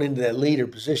naturally thrown into that leader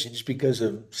position just because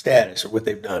of status or what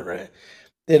they've done, right?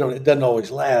 It doesn't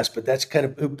always last, but that's kind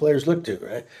of who players look to,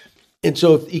 right? And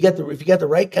so if you got the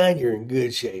right kind, you're in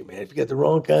good shape, man. If you got the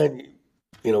wrong kind,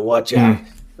 watch out,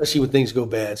 especially when things go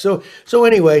bad. So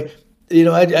anyway,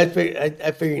 I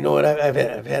figure, what, I've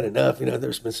had enough.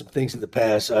 There's been some things in the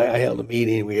past. So I held a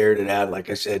meeting, we aired it out. Like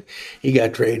I said, he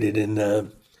got traded,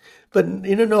 and but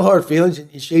no hard feelings.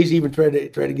 And Shay's even tried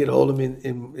to get a hold of me,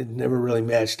 and it never really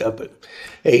matched up. But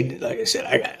hey, like I said,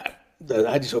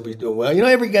 I just hope he's doing well.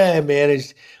 Every guy I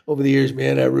managed over the years,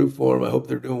 man, I root for him. I hope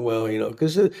they're doing well.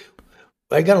 Because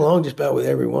I got along just about with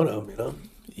every one of them.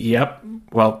 Yep.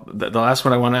 Well, the last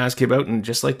one I want to ask you about, and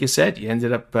just like you said, you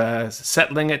ended up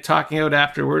settling it, talking out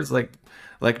afterwards,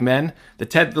 like men. The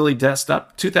Ted Lilly dust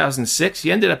up, 2006.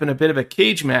 You ended up in a bit of a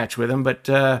cage match with him, but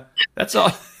that's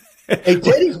all.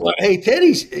 Teddy's,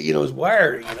 is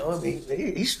wired.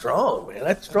 He's strong, man.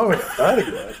 That's stronger than I thought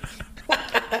he was.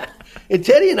 And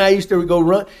Teddy and I used to go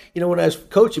run. When I was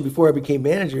coaching before I became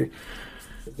manager,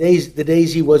 the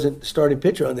days he wasn't the starting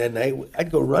pitcher on that night,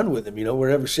 I'd go run with him.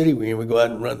 Wherever city we were in, we'd go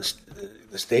out and run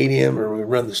the stadium or we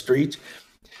run the streets.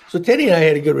 So Teddy and I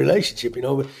had a good relationship,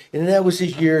 and that was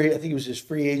his year. I think it was his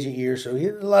free agent year, so he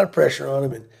had a lot of pressure on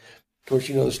him. And of course,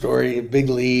 the story, a big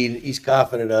lead, he's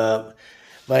coughing it up.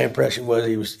 My impression was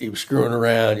he was screwing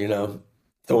around,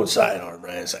 throwing sidearm,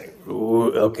 right? It's like,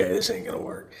 ooh, okay, this ain't gonna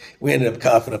work. We ended up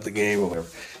coughing up the game or whatever.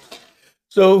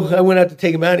 So I went out to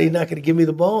take him out. And he's not going to give me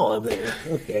the ball. I'm there,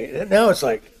 okay. And now it's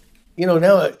like, and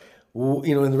the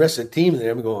rest of the team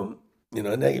there, I'm going,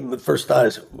 now the first thought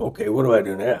is, okay, what do I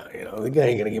do now? The guy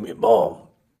ain't going to give me a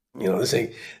ball. This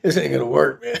ain't going to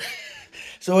work, man.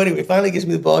 So anyway, finally gives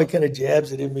me the ball. He kind of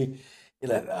jabs it in me.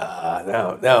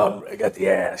 Now I got the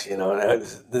ass.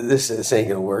 This ain't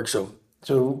going to work. So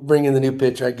bring in the new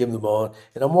pitcher. I give him the ball,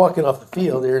 and I'm walking off the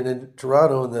field there, and in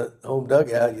Toronto in the home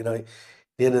dugout,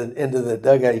 end of the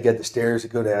dugout, you got the stairs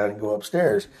that go down and go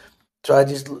upstairs. So I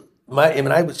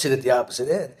would sit at the opposite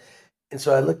end. And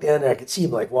so I looked down there, I could see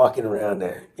him like walking around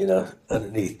there,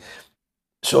 underneath.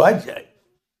 So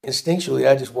instinctually,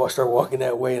 I just started walking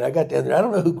that way, and I got down there. I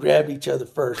don't know who grabbed each other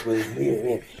first, with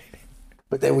me,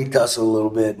 but then we tussled a little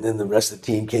bit, and then the rest of the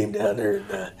team came down there,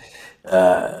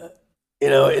 and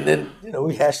then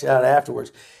we hashed it out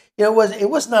afterwards.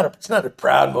 It's not a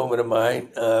proud moment of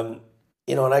mine.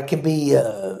 And I can be,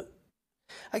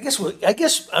 I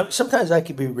guess sometimes I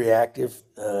can be reactive.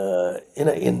 I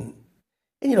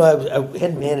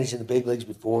hadn't managed in the big leagues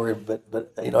before,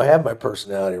 but I have my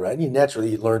personality, right? And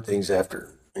you learn things after,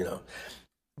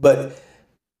 But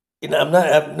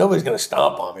nobody's going to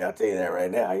stomp on me. I'll tell you that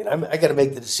right now. I got to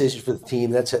make the decision for the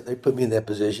team. That's it. They put me in that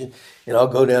position, and I'll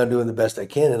go down doing the best I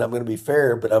can, and I'm going to be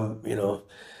fair. But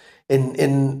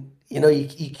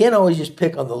you can't always just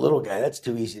pick on the little guy. That's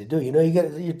too easy to do. You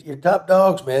got your top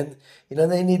dogs, man.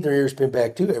 They need their ears pinned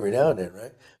back too every now and then,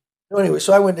 right? So anyway,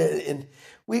 so I went to, and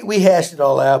we hashed it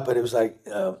all out, but it was like,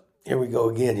 here we go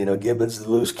again. Gibbons, the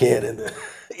loose cannon, the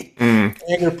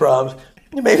anger problems.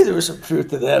 Maybe there was some truth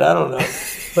to that. I don't know.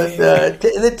 But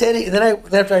then Teddy,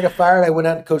 after I got fired, I went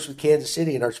out and coached with Kansas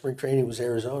City, and our spring training was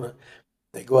Arizona.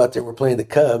 They go out there, we're playing the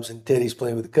Cubs, and Teddy's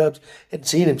playing with the Cubs. Hadn't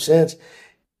seen him since.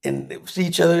 And they see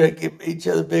each other, give each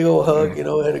other a big old hug,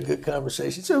 had a good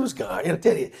conversation. So it was gone.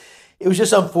 Teddy, it was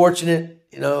just unfortunate,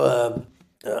 but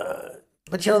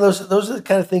those are the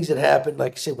kind of things that happen.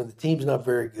 Like I said, when the team's not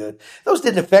very good, those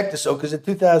didn't affect us though, because in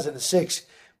 2006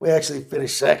 we actually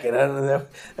finished second. I don't know.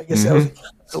 I guess that was a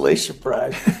consolation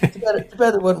prize. Too bad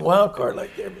there wasn't a wild card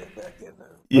like that back then.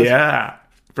 Yeah,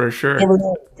 for sure. Never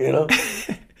know,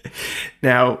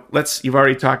 Now, you've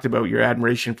already talked about your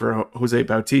admiration for Jose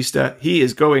Bautista. He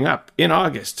is going up in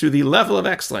August to the level of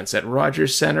excellence at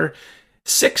Rogers Center.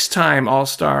 6-time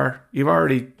All-Star. You've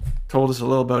already told us a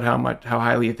little about how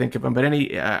highly you think of him, but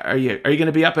are you going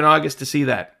to be up in August to see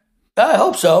that? I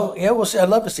hope so. Yeah, we'll see. I'd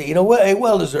love to see.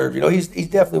 Well deserved. He's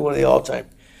definitely one of the all-time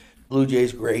Blue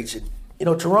Jays greats. And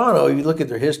Toronto, if you look at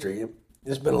their history,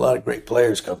 there's been a lot of great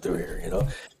players come through here.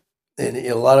 And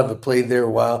a lot of them have played there a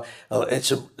while. And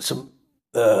some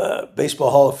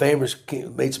baseball Hall of Famers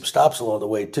made some stops along the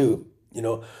way too.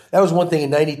 That was one thing in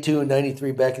 '92 and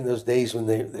 '93 back in those days when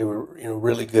they were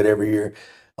really good every year.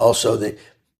 Also,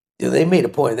 they made a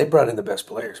point. They brought in the best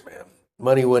players, man.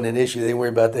 Money wasn't an issue. They didn't worry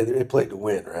about that. They played to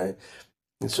win, right?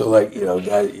 And so,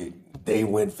 guys, Dave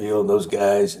Winfield, those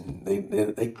guys, and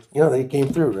they came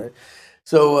through, right?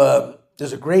 So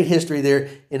there's a great history there,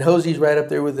 and Jose's right up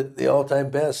there with the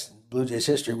all-time best in Blue Jays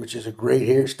history, which is a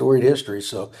great storied history.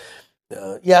 So.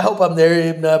 I hope I'm there.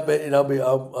 If not, but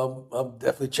I'll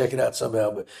definitely check it out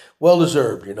somehow. But well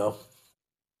deserved,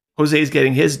 Jose's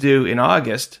getting his due in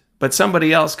August, but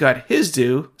somebody else got his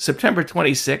due September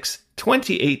 26,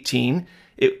 2018.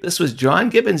 This was John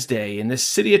Gibbons Day in the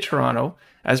city of Toronto,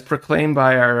 as proclaimed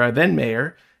by our then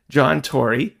mayor, John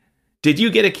Tory. Did you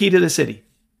get a key to the city?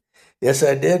 Yes,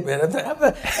 I did, man. How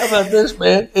about this,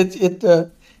 man?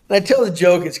 And I tell the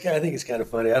joke. I think it's kind of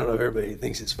funny. I don't know if everybody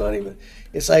thinks it's funny, but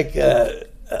it's like you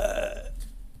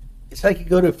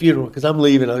go to a funeral because I'm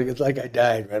leaving. It's like I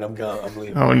died, right? I'm gone. I'm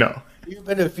leaving. Oh no! You ever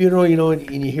been to a funeral,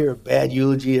 and you hear a bad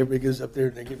eulogy? Everybody goes up there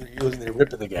and they're giving a eulogy and they're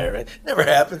ripping the guy, right? Never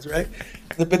happens, right?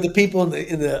 But the people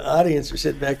in the audience are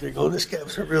sitting back there going, "This guy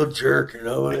was a real jerk,"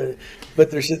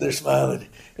 But they're sitting there smiling,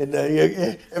 and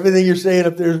everything you're saying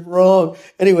up there is wrong.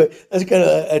 Anyway, that's kind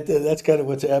of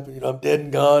what's happening. I'm dead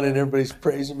and gone, and everybody's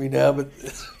praising me now. But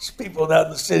there's people out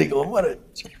in the city going, "What a."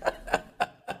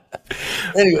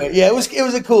 Anyway, yeah, it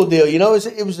was a cool deal. It was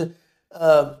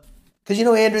because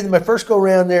Andrew, my first go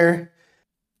around there,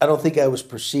 I don't think I was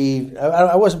perceived.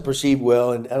 I wasn't perceived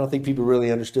well, and I don't think people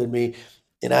really understood me.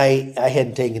 And I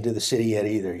hadn't taken to the city yet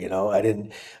either. I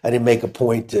didn't make a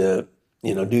point to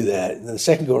do that. And then the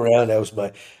second go around, I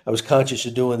was conscious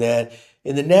of doing that.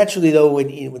 And then naturally though, when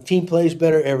team plays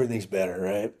better, everything's better,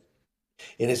 right?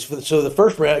 And so the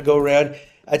first go around,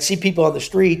 I'd see people on the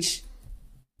streets,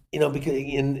 because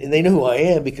and they know who I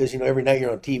am because every night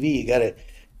you're on TV, you got to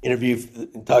interview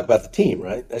and talk about the team,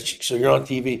 right? So you're on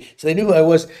TV. So they knew who I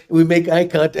was. We make eye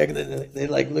contact, and then they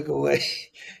look away,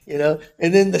 And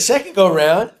then the second go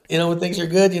around, when things are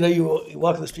good, you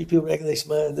walk on the street, people and they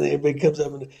smile, and then everybody comes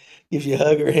up and gives you a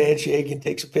hug or a handshake and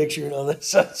takes a picture and all that.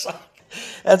 So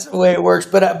that's the way it works.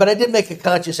 But I did make a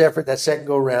conscious effort that second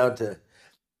go around to,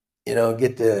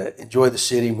 get to enjoy the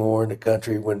city more and the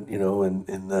country when,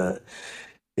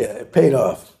 it paid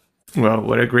off. Well,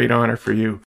 what a great honor for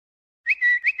you.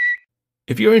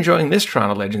 If you're enjoying this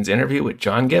Toronto Legends interview with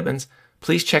John Gibbons,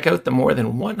 please check out the more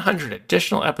than 100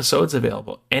 additional episodes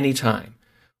available anytime.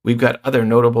 We've got other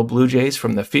notable Blue Jays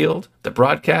from the field, the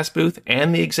broadcast booth,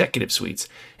 and the executive suites,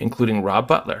 including Rob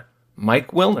Butler,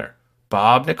 Mike Wilner,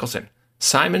 Bob Nicholson,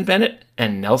 Simon Bennett,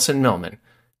 and Nelson Millman.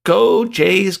 Go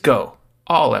Jays Go!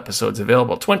 All episodes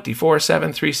available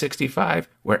 24/7, 365,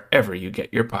 wherever you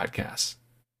get your podcasts.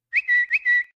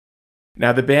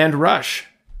 Now, the band Rush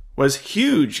was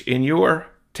huge in your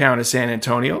town of San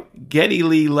Antonio. Geddy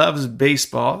Lee loves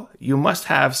baseball. You must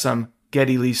have some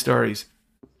Geddy Lee stories.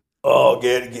 Oh,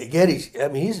 Geddy's,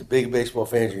 he's the biggest baseball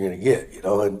fan you're going to get,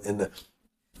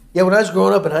 when I was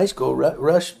growing up in high school,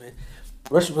 Rush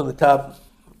was one of the top,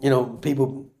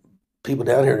 people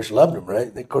down here just loved him, right?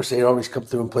 And of course, they'd always come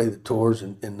through and play the tours.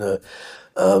 And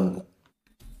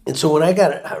so when I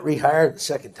got rehired the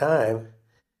second time,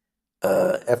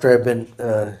 after I'd been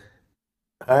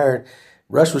hired,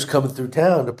 Rush was coming through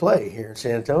town to play here in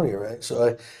San Antonio, right? So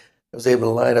I was able to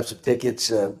line up some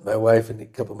tickets, my wife and a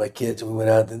couple of my kids, and we went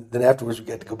out. Then afterwards, we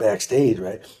got to go backstage,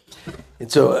 right?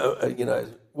 And so,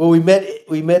 we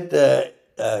met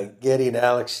Geddy and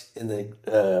Alex in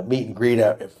the meet and greet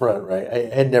out in front, right?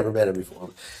 I had never met him before.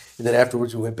 And then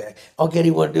afterwards we went back. All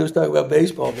Getty wanted to do was talk about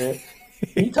baseball, man.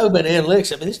 You talk about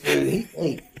analytics. I mean, this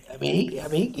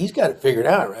dude, he's got it figured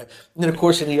out, right? And then, of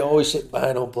course, he always sitting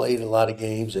behind home plate in a lot of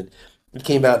games. And he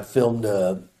came out and filmed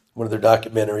one of their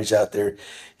documentaries out there.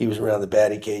 He was around the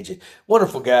batting cage.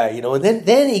 Wonderful guy, And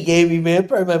then he gave me, man,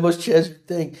 probably my most treasured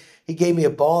thing. He gave me a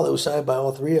ball that was signed by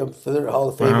all three of them for their Hall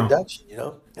of Fame induction.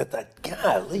 I thought,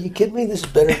 God, are you kidding me? This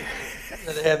is better. I'm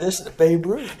going to have this in the Babe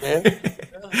Ruth, man.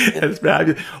 That's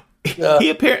bad.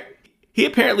 He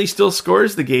apparently still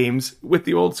scores the games with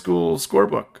the old school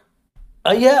scorebook.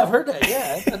 Yeah, I've heard that.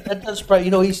 Yeah, that does surprise.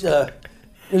 He's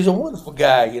a wonderful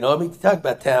guy. I mean, you talk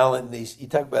about talent, and you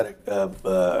talk about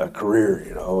a career.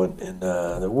 And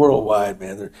they're worldwide,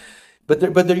 man. But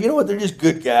they're you know what? They're just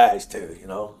good guys too.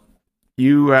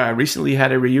 You recently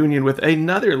had a reunion with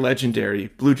another legendary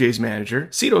Blue Jays manager,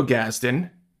 Cito Gaston.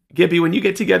 Gibby, when you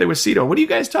get together with Cito, what do you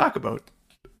guys talk about?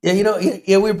 Yeah,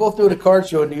 we were both doing a card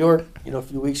show in New York, a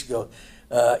few weeks ago.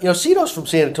 Cito's from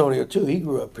San Antonio too. He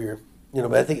grew up here,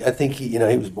 but I think he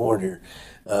was born here.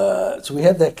 So we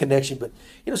have that connection. But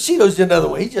Cito's another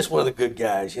one. He's just one of the good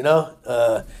guys, and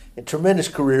tremendous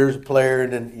career as a player.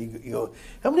 And then you go,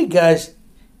 how many guys?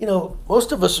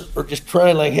 Most of us are just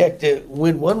trying like heck to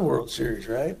win one World Series,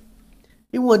 right?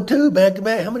 He won 2 back to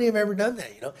back. How many have ever done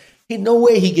that? No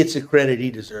way he gets the credit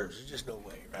he deserves. There's just no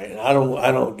way. Right? And I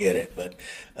don't get it, but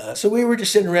so we were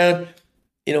just sitting around.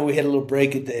 We had a little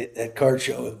break at that card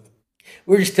show. And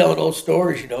we were just telling old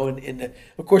stories, and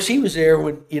of course he was there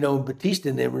when Batista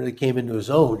and them really came into his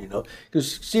own,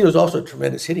 because Cito's also a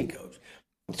tremendous hitting coach.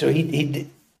 So he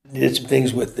did some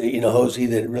things with Jose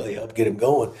that really helped get him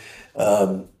going.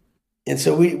 And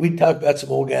so we talked about some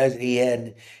old guys that he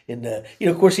had, and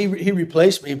of course he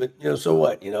replaced me, but so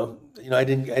what? I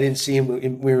didn't see him.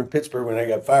 We were in Pittsburgh when I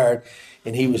got fired,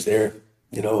 and he was there.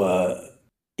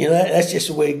 That's just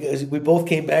the way it goes. We both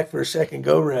came back for a second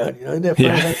go round. Isn't that funny?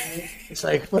 Yeah. It's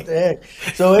like, what the heck?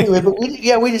 So anyway, but we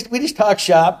just talked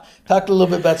shop, talked a little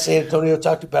bit about San Antonio,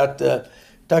 talked about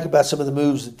some of the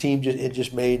moves the team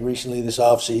just made recently this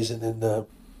offseason, and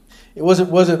it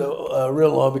wasn't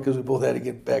real long because we both had to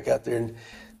get back out there and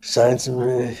sign some.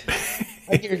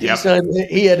 I guarantee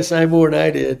he had to sign more than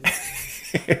I did.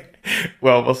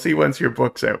 Well, we'll see once your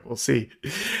book's out. We'll see.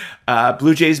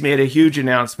 Blue Jays made a huge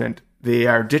announcement. They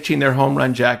are ditching their home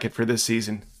run jacket for this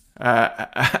season.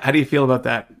 How do you feel about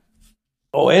that?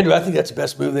 Oh, Andrew, I think that's the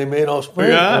best move they made all spring.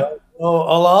 Yeah.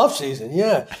 All off season.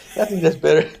 Yeah. I think that's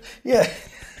better. Yeah.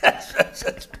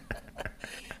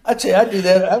 I'd say I'd do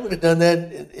that. I would have done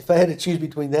that if I had to choose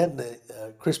between that and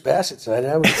the Chris Bassett side.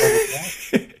 I would have done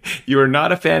that. You are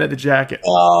not a fan of the jacket.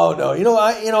 Oh no.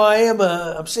 I am.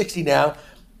 I'm 60 now,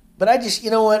 but I just,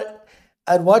 what?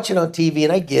 I'd watch it on TV,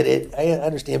 and I get it. I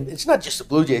understand. It's not just the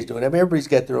Blue Jays doing it. I mean, everybody's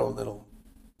got their own little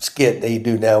skit they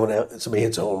do now when somebody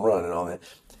hits a home run and all that.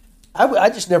 I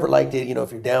just never liked it.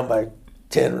 If you're down by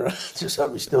 10 runs or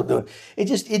something, you're still doing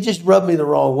it. It just rubbed me the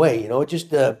wrong way. It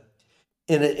just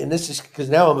and this is because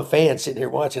now I'm a fan sitting here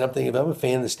watching. I'm thinking if I'm a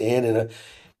fan in the stand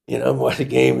and I'm watching a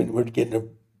game and we're getting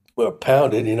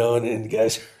pounded, and the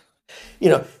guys.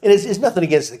 And it's nothing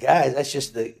against the guys. That's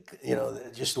just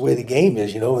just the way the game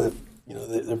is.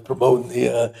 They're promoting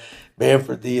the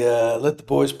Manfred, let the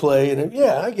boys play, and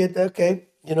I get that. Okay,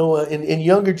 in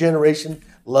younger generation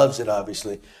loves it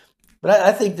obviously, but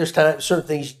I think there's certain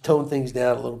things tone things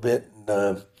down a little bit,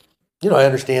 and I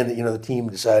understand that the team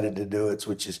decided to do it,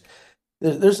 which is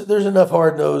there's enough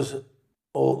hard nosed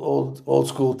old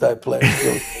school type players.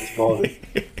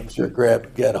 I'm sure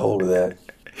got a hold of that.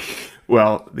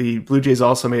 Well, the Blue Jays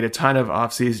also made a ton of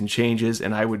offseason changes,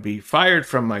 and I would be fired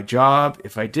from my job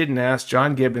if I didn't ask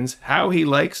John Gibbons how he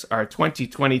likes our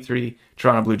 2023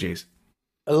 Toronto Blue Jays.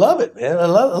 I love it, man. I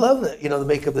love that, the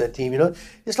makeup of that team.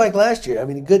 It's like last year. I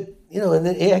mean, good, and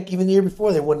then even the year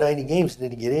before they won 90 games and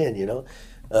didn't get in,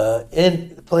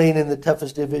 and playing in the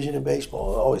toughest division in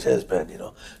baseball. It always has been,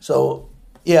 So,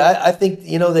 yeah, I think,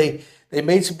 they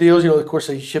made some deals. Of course,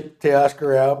 they shipped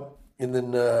Teoscar out. And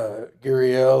then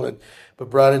Gurriel, but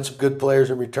brought in some good players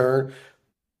in return.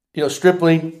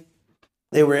 Stripling,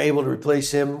 they were able to replace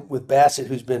him with Bassett,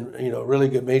 who's been a really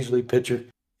good major league pitcher.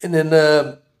 And then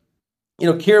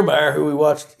Kiermaier, who we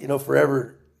watched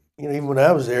forever. Even when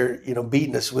I was there,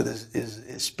 beating us with his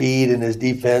speed and his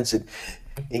defense, and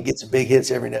gets some big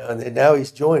hits every now and then. Now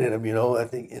he's joining them. I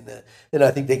think, and I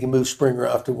think they can move Springer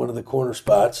off to one of the corner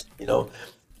spots.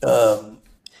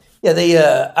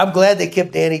 Yeah, I'm glad they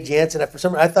kept Danny Jansen. For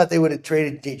some reason, I thought they would have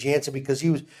traded Jansen because they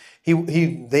weren't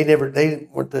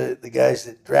the guys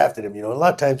that drafted him. A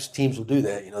lot of times teams will do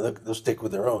that. They'll stick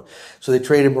with their own. So they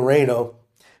traded Moreno,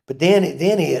 but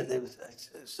Danny, I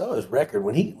saw his record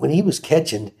when he was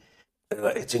catching.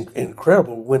 it's an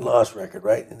incredible win-loss record,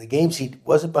 right? In the games he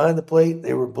wasn't behind the plate,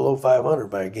 they were below 500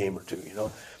 by a game or two,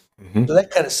 Mm-hmm. So that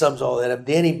kind of sums all that up.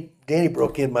 Danny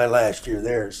broke in my last year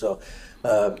there, so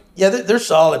yeah, they're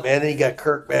solid, man. Then you got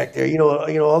Kirk back there,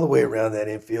 all the way around that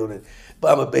infield. And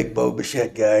I'm a big Bo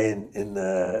Bichette guy, and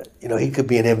he could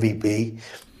be an MVP.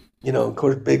 Of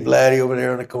course, Big Vladdy over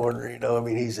there in the corner.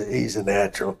 He's a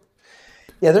natural.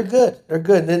 Yeah, they're good. They're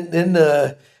good. And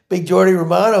then Big Jordy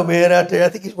Romano, man, out there. I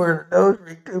think he's wearing a nose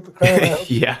ring too for crying out.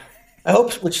 Yeah. I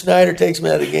hope when Snyder takes him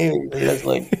out of the game, he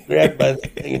doesn't grab by the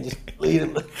thing and just lead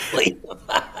him.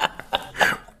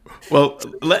 Well,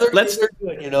 let's. They're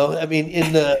good,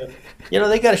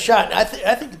 they got a shot. I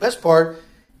think the best part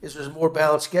is there's a more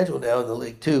balanced schedule now in the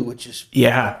league too, which is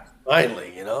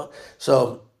finally,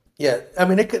 So yeah, they'll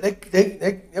win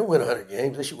 100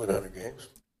 games. They should win 100 games.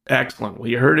 Excellent. Well,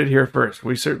 you heard it here first.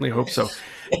 We certainly hope so.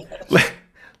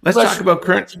 Let's talk about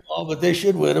current. But they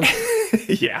should win them.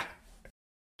 Yeah.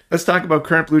 Let's talk about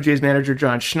current Blue Jays manager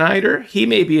John Schneider. He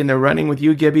may be in the running with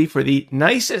you, Gibby, for the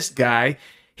nicest guy.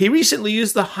 He recently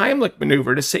used the Heimlich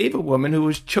maneuver to save a woman who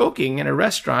was choking in a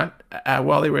restaurant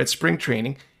while they were at spring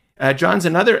training. John's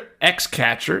another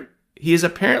ex-catcher. He is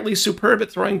apparently superb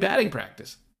at throwing batting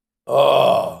practice.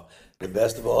 Oh, the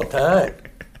best of all time.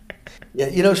 Yeah,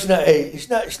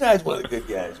 Schneider's one of the good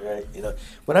guys, right?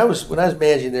 When I was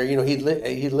managing there, he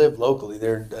lived locally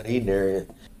there in Dunedin area,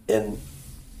 and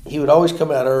he would always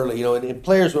come out early, and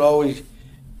players would always,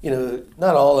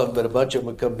 not all of them, but a bunch of them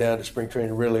would come down to spring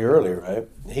training really early, right?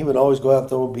 And he would always go out and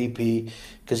throw a BP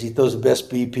because he throws the best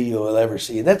BP you'll ever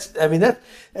see. And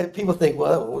and people think,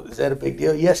 well, is that a big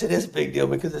deal? Yes, it is a big deal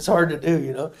because it's hard to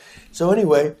do, So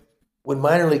anyway, when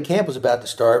minor league camp was about to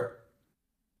start,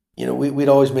 we'd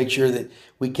always make sure that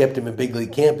we kept him in big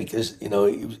league camp because, he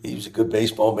was a good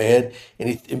baseball man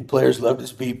and players loved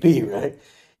his BP, right?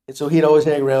 And so he'd always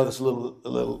hang around with us a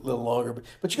little longer.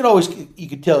 But you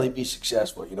could tell he'd be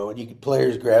successful, and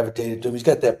players gravitated to him. He's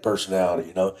got that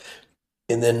personality,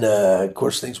 And then, of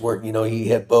course, things work. He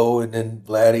had Bo and then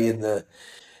Vladdy. And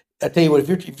I tell you what,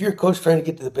 if you're a coach trying to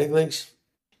get to the big leagues,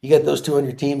 you got those two on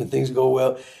your team and things go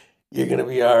well, you're going to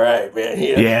be all right, man.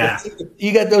 Yeah.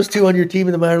 You got those two on your team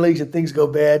in the minor leagues and things go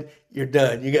bad, you're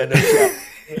done. You got no shot.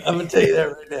 I'm going to tell you that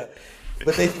right now.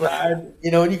 But they thrive,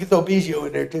 and you can throw Biggio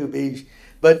in there too, Beige.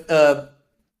 But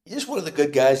he's just one of the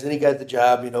good guys. And then he got the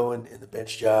job, in the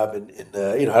bench job. And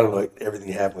I don't know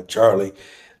everything happened with Charlie.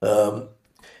 But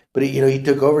he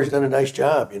took over. He's done a nice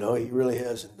job. He really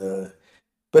has. And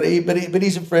but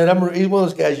he's a friend. He's one of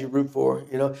those guys you root for.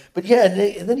 But yeah,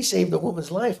 and then he saved a woman's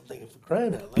life. I'm thinking, for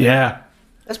crying out loud. Yeah,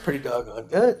 that's pretty doggone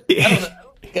good.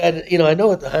 I know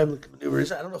what the Heimlich maneuver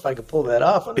is. I don't know if I could pull that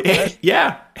off.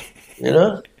 Yeah.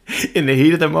 In the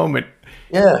heat of the moment.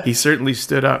 Yeah. He certainly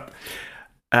stood up.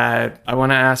 I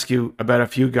want to ask you about a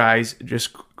few guys,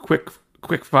 just quick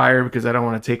fire, because I don't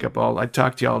want to take up I'd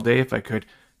talk to you all day if I could.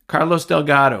 Carlos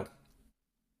Delgado.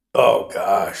 Oh,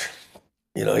 gosh.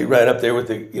 He's right up there with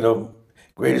the,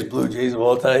 greatest Blue Jays of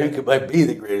all time. He might be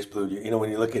the greatest Blue Jay. When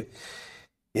you look at,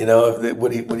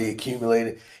 what he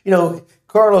accumulated.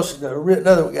 Carlos is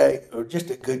another guy, or just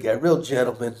a good guy, real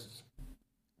gentleman,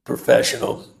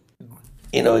 professional.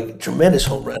 Tremendous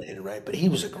home run hitter, right? But he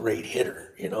was a great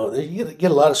hitter. You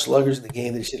get a lot of sluggers in the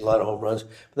game. They just hit a lot of home runs,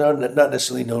 but they're not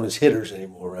necessarily known as hitters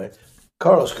anymore, right?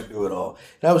 Carlos could do it all.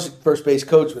 And I was the first base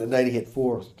coach when the night he hit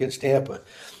 4 against Tampa.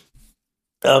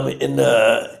 Then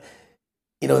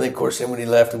of course, then when he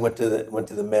left and went to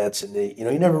the Mets, and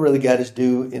he never really got his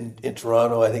due in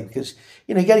Toronto. I think because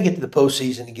you got to get to the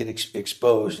postseason and get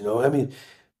exposed.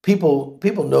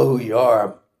 People know who you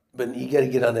are. But you got to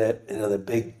get on that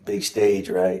big stage,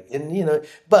 right? And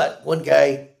but one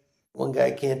guy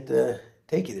can't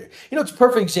take you there. It's a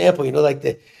perfect example. Like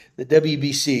the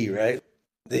WBC, right?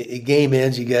 The game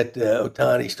ends, you got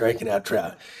Ohtani striking out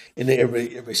Trout, and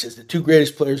everybody says the two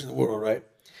greatest players in the world, right?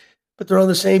 But they're on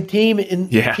the same team, and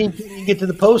team can get to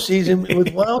the postseason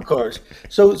with wild cards.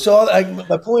 So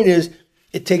my point is,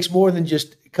 it takes more than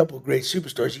just a couple of great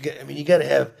superstars. You got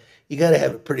to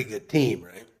have a pretty good team,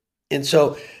 right? And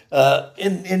so,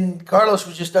 and Carlos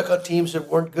was just stuck on teams that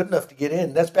weren't good enough to get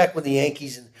in. That's back when the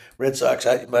Yankees and Red Sox,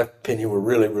 in my opinion, were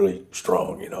really, really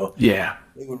strong. Yeah,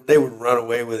 they would run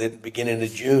away with it at the beginning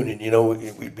of June,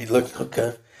 and we'd be looking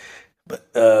okay.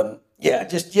 But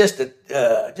just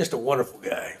a wonderful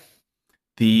guy.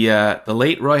 The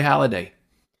late Roy Halladay.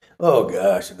 Oh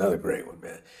gosh, another great one,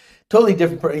 man. Totally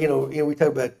different. We talk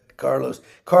about Carlos.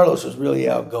 Carlos was really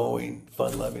outgoing,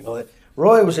 fun-loving, all that.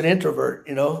 Roy was an introvert,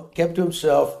 kept to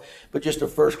himself, but just a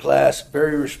first class,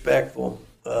 very respectful,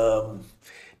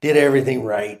 did everything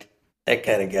right, that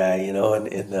kind of guy, and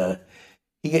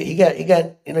he got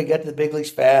to the big leagues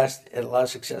fast, had a lot of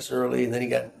success early, and then he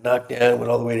got knocked down,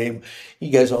 went all the way to him.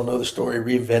 You guys all know the story.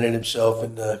 Reinvented himself,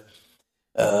 and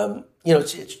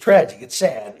it's tragic. It's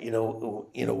sad.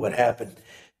 What happened.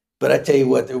 But I tell you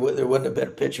what, there wasn't a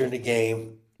better pitcher in the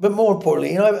game. But more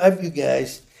importantly, I view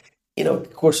guys.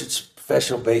 Of course, it's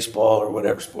professional baseball or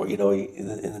whatever sport. In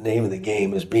the name of the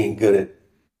game is being good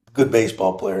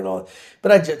baseball player and all.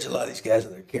 But I judge a lot of these guys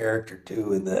on their character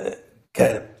too, and the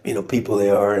kind of people they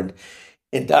are.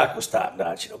 And Doc was top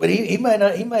notch, but he might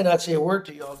not say a word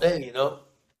to you all day,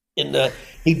 And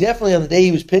he definitely on the day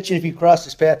he was pitching, if you crossed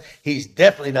his path, he's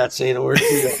definitely not saying a word to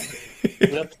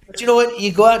you. But you know what?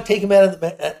 You go out and take him out of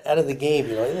the game.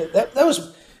 That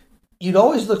was you'd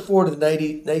always look forward to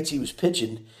the nights he was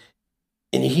pitching,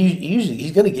 and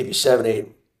he's going to give you 7-8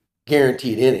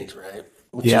 guaranteed innings, right?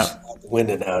 Which is not the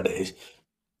window nowadays.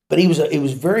 But he was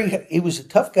a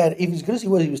tough guy. Even as good as he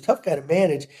was a tough guy to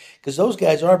manage because those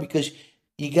guys are because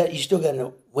you still got to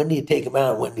know when do you take him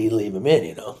out and when do you leave him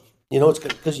in. It's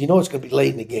because it's going to be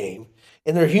late in the game,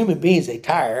 and they're human beings. They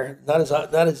tire not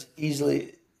as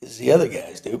easily as the other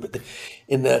guys do. But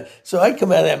so I'd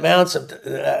come out of that mound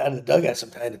out of the dugout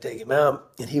sometime to take him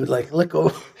out, and he would look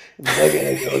over in the dugout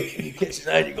and go, "You catch his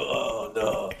eye," and you go, "Oh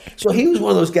no!" So he was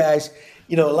one of those guys.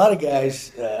 A lot of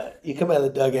guys, you come out of the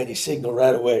dugout and you signal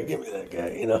right away, "Give me that guy,"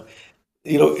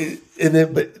 and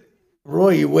then but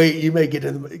Roy, you wait, you may get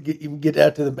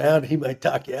out to the mound, he might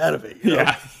talk you out of it.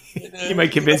 Yeah, he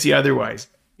might convince you otherwise.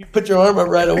 You put your arm up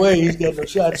right away, he's got no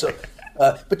shot. So,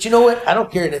 but you know what? I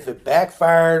don't care if it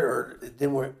backfired or it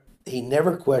didn't work. He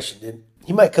never questioned it.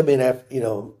 He might come in after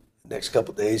next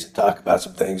couple of days and talk about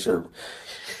some things or.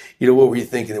 What were you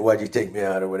thinking? Why'd you take me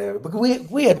out or whatever? But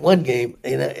we had one game,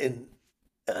 and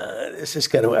this is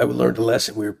kind of I learned a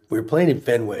lesson. We were playing in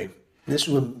Fenway. This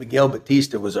was when Miguel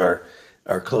Batista was our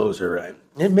closer, right?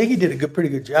 And Miggy did a pretty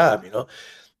good job,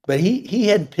 But he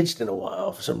hadn't pitched in a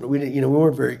while for some reason. We didn't, we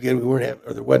weren't very good.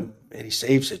 There wasn't any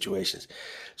save situations.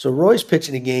 So Roy's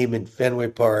pitching a game in Fenway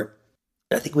Park.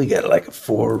 I think we got like a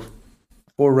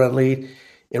four-run lead,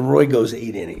 and Roy goes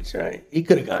 8 innings. Right? He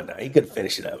could have gone down. He could have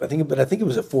finished it up. I think it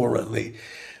was a 4-run lead.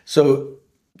 So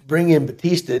bring in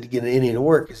Batista to get an inning of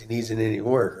work because he needs an inning of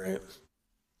work, right?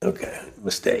 Okay,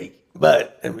 mistake.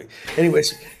 But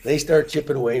anyways, they start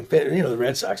chipping away. The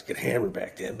Red Sox get hammered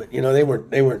back then, but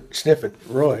they weren't sniffing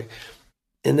Roy.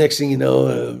 And next thing you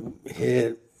know,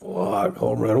 hit, walk,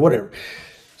 home run, whatever.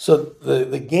 So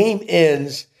the game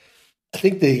ends. I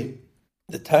think the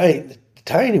tying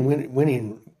and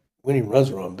winning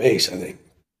runs were on base. I think.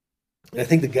 And I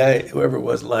think the guy, whoever it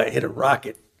was, hit a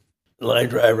rocket line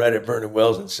drive right at Vernon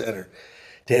Wells in center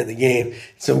to end the game.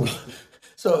 So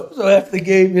after the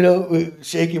game, we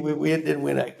shaking. We didn't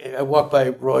win. I walked by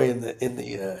Roy in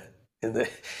the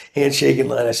handshaking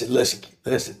line. I said,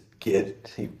 "Listen, kid.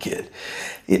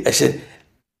 I said,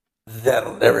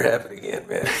 that'll never happen again,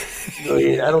 man.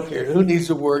 I don't care who needs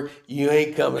to work. You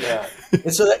ain't coming out."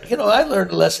 And so that, I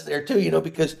learned a lesson there too.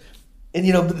 Because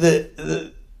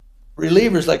the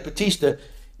relievers like Batista,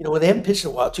 when they haven't pitched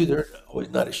in a while too, they're always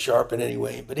not as sharp in any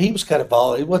way. But he was kind of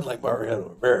volatile. He wasn't like Mariano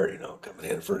Rivera, coming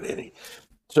in for an inning.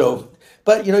 So,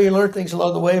 but you learn things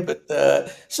along the way. But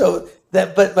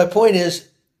but my point is,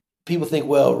 people think,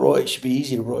 well, Roy, it should be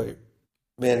easy to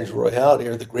manage Roy Halladay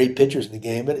or the great pitchers in the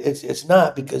game, but it's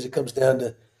not because it comes down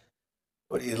to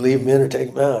what do you leave him in or take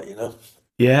him out,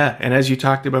 Yeah, and as you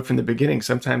talked about from the beginning,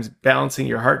 sometimes balancing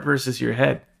your heart versus your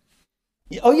head.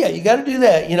 Oh yeah, you got to do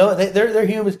that. They're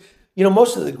humans.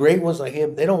 Most of the great ones like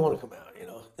him, they don't want to come out.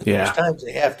 Most times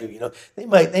they have to.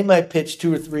 They might pitch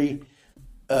 2 or 3.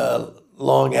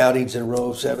 Long outings in a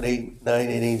row, 7, 8, 9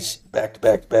 innings, back to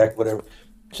back to back, whatever.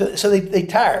 So they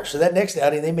tire. So that next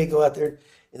outing, they may go out there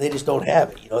and they just don't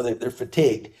have it. They're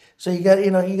fatigued. So you got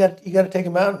to take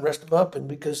them out and rest them up, and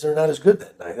because they're not as good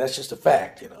that night. That's just a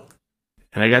fact.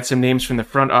 And I got some names from the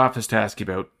front office to ask you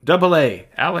about. AA,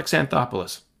 Alex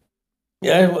Anthopoulos.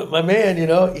 Yeah, my man.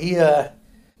 He of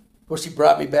course he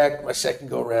brought me back my second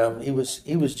go round. He was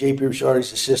J.P.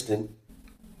 Ricciardi's assistant.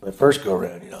 My first go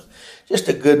around, just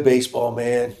a good baseball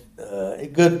man, a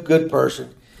good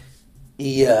person.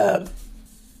 He, but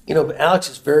Alex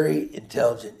is very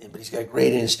intelligent, but he's got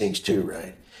great instincts too,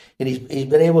 right? And he's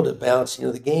been able to balance.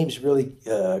 The game's really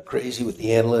crazy with the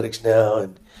analytics now,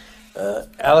 and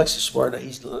Alex is smart.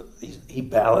 He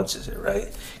balances it,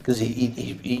 right? Because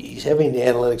he's heavy in the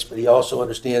analytics, but he also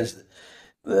understands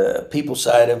the people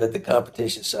side of it, the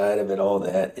competition side of it, all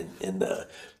that, and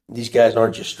these guys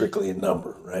aren't just strictly a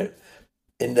number, right?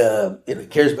 And he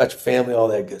cares about your family, all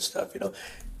that good stuff.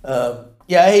 I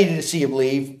hated to see him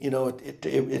leave.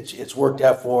 It's worked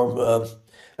out for him.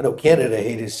 I know Canada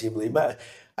hated to see him leave. I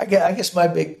guess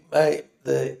I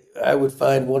would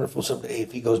find wonderful someday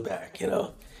if he goes back.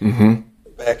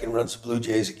 Back and runs the Blue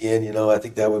Jays again. I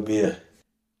think that would be a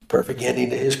perfect ending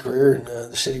to his career, and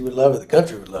the city would love it. The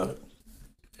country would love it.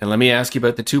 And let me ask you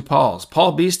about the two Pauls,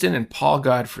 Paul Beeston and Paul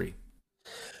Godfrey.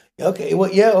 Okay,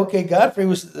 well, yeah, okay. Godfrey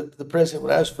was the president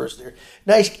when I was first there.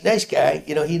 Nice guy.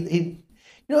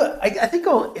 I think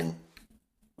in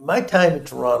my time in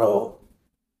Toronto,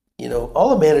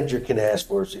 all a manager can ask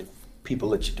for is if people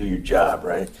let you do your job,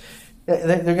 right?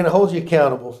 They're going to hold you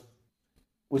accountable,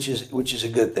 which is a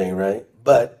good thing, right?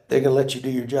 But they're going to let you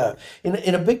do your job.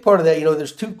 In a big part of that,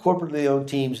 there's two corporately owned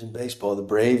teams in baseball: the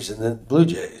Braves and the Blue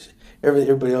Jays.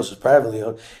 Everybody else is privately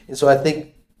owned, and so I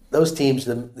think those teams,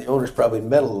 the owners probably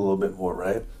meddle a little bit more,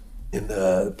 right? In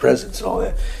the presidents and all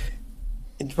that.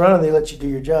 In Toronto, they let you do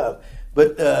your job,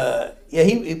 but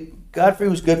Godfrey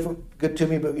was good to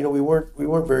me, but we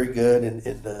weren't very good, and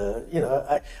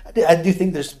I do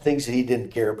think there's some things that he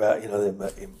didn't care about,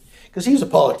 because he was a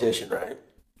politician, right?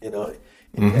 And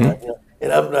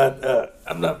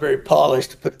I'm not very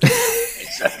polished, but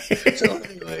so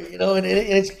anyway, and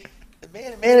it's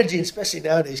managing, especially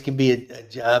nowadays, can be a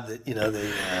job that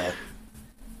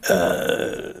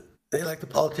they like the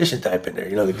politician type in there.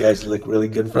 The guys that look really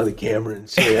good in front of the camera and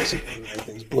say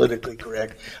things politically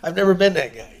correct. I've never been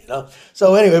that guy,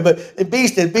 So anyway, but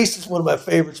Beeston's one of my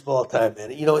favorites of all time,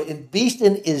 man. And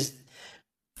Beeston is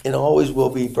and always will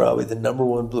be probably the number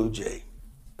one Blue Jay,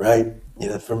 right?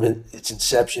 From its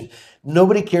inception.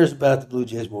 Nobody cares about the Blue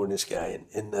Jays more than this guy,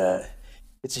 and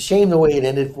it's a shame the way it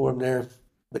ended for him there.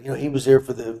 But he was there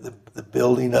for the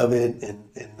building of it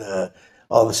and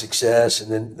all the success,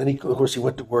 and then he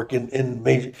went to work in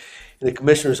the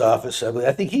commissioner's office.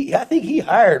 I think he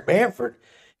hired Manfred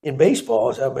in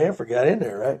baseball. Is how Manfred got in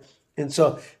there, right? And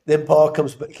so then Paul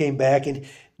came back, and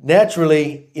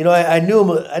naturally, I knew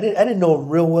him. I didn't know him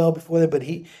real well before that, but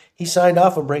he signed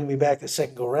off on bringing me back the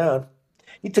second go round.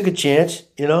 He took a chance,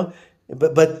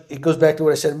 but it goes back to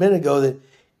what I said a minute ago that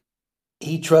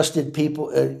he trusted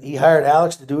people. He hired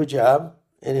Alex to do a job,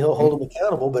 and he'll hold him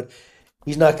accountable. But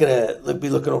he's not going to be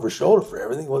looking over his shoulder for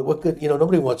everything. What could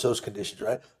nobody wants those conditions,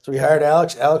 right? So he hired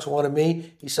Alex. Alex wanted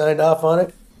me. He signed off on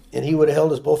it, and he would have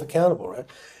held us both accountable, right?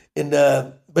 And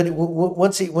but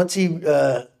once he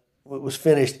was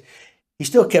finished, he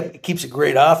still keeps a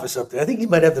great office up there. I think he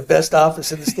might have the best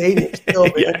office in the stadium. Still,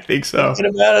 Yeah, I think so. Get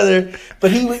him out of there.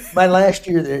 But my last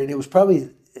year there, and it was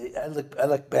probably. I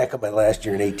look back on my last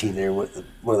year in 2018 there. One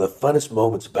of the funnest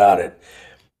moments about it.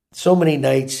 So many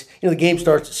nights, the game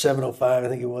starts at 7:05, I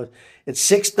think it was. At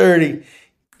 6:30,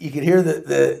 you could hear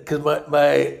because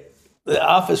the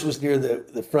office was near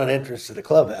the front entrance to the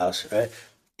clubhouse, right?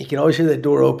 You can always hear that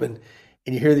door open,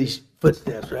 and you hear these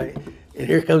footsteps, right? And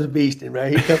here comes Beeston,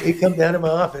 right? He come down to my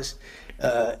office,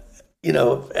 for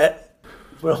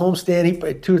a homestand, he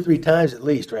played 2 or 3 times at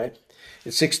least, right?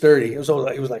 At 6:30, it was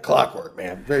like clockwork,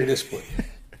 man. Very disciplined.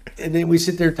 And then we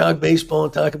sit there and talk baseball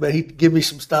and talk about he'd give me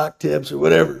some stock tips or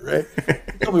whatever, right?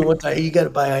 He told me one time, hey, you got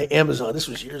to buy Amazon. This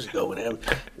was years ago when it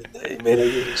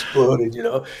exploded,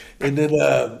 And then,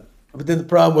 but then the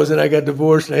problem was that I got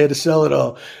divorced and I had to sell it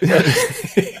all.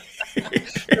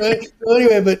 So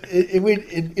anyway, but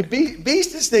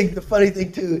Beast's thing, the funny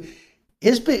thing too,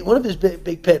 one of his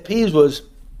big pet peeves was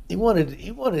he wanted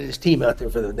his team out there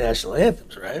for the national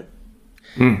anthems, right?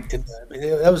 And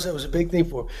that was a big thing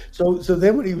for him. So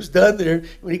then when he was done there,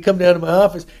 when he come down to my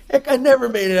office, heck, I never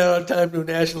made it out on time to a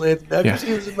national anthem because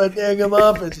he was in my dang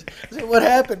office. I said, "What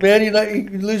happened, man? You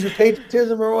lose your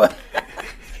patriotism or what?"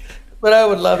 But I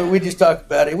would love it. We just talk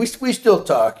about it. We still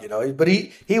talk, But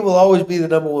he will always be the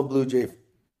number one Blue Jay,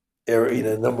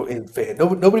 number one fan.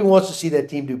 Nobody wants to see that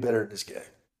team do better than this guy.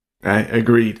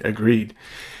 Agreed.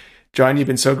 John, you've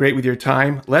been so great with your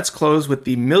time. Let's close with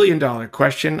the $1 million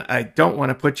question. I don't want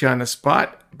to put you on the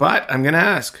spot, but I'm going to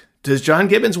ask, does John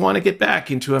Gibbons want to get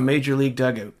back into a major league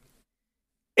dugout?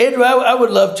 Andrew, I would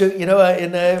love to, and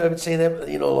I've been saying that,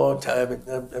 a long time,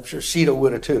 and I'm sure Cito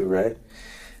would have too, right?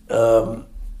 And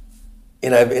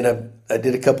I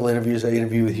did a couple interviews. I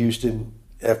interviewed with Houston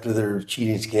after their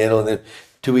cheating scandal, and then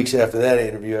 2 weeks after that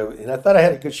interview, and I thought I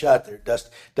had a good shot there.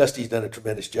 Dusty's done a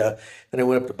tremendous job. Then I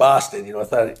went up to Boston. I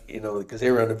thought, because they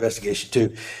were under investigation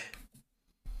too.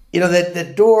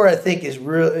 That door, I think, is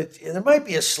real. There might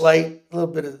be a little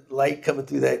bit of light coming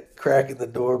through that crack in the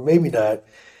door. Maybe not,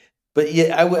 but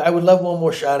yeah, I would love one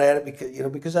more shot at it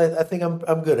because I think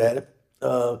I'm good at it.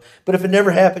 But if it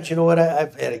never happens, you know what?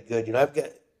 I've had it good. I've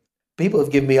got people have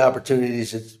given me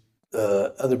opportunities.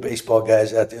 other baseball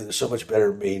guys out there. They're so much better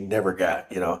than me. Never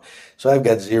got, So I've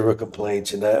got zero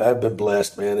complaints, and I've been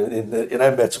blessed, man. And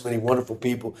I've met so many wonderful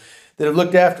people that have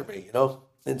looked after me,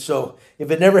 And so if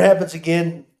it never happens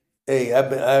again, hey,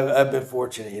 I've been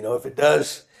fortunate, If it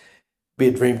does, be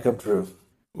a dream come true.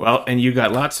 Well, and you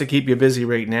got lots to keep you busy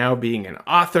right now, being an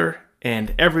author,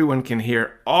 and everyone can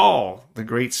hear all the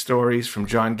great stories from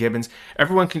John Gibbons.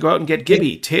 Everyone can go out and get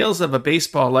Gibby, Tales of a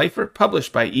Baseball Lifer,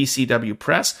 published by ECW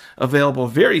Press, available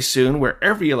very soon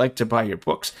wherever you like to buy your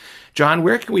books. John,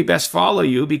 where can we best follow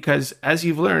you? Because as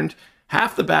you've learned,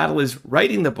 half the battle is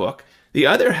writing the book. The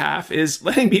other half is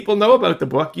letting people know about the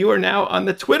book. You are now on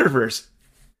the Twitterverse.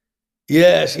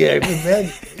 Yes, yeah.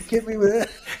 Man, you kidding me with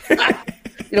that?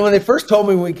 When they first told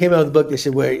me when we came out with the book, they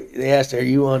said, "Wait." They asked, "Are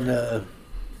you on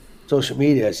social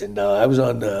media?" I said, "No, I was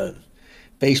on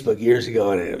Facebook years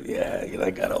ago." And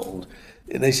I got old.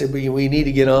 And they said, "But we need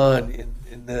to get on."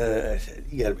 And I said,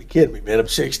 "You got to be kidding me, man! I'm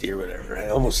 60 or whatever, right?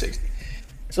 Almost 60."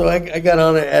 So I got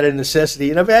on it out of necessity,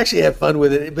 and I've actually had fun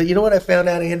with it. But you know what I found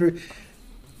out, Andrew?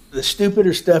 The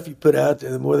stupider stuff you put out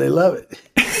there, the more they love it.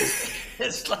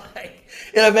 It's like,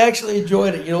 and I've actually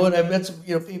enjoyed it. You know what? I've met some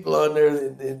people on there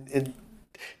and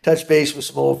touch base with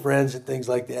some old friends and things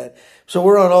like that. So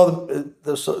we're on all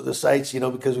the sites,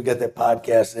 because we got that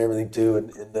podcast and everything too.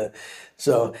 But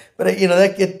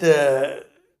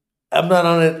I'm not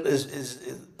on it as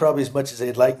probably as much as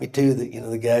they'd like me to.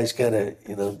 The guys kind of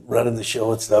running the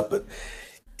show and stuff. But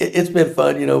it's been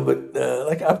fun,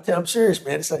 But I'm serious,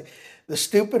 man. It's like the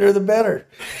stupider the better.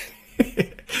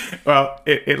 Well,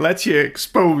 it lets you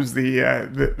expose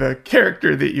the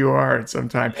character that you are at some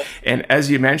time. And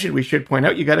as you mentioned, we should point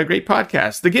out you got a great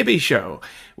podcast, The Gibby Show,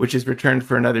 which has returned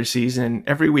for another season.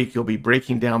 Every week you'll be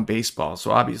breaking down baseball,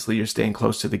 so obviously you're staying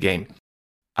close to the game.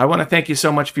 I want to thank you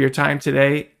so much for your time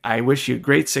today. I wish you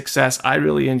great success. I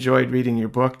really enjoyed reading your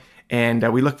book,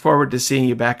 and we look forward to seeing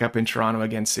you back up in Toronto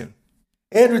again soon.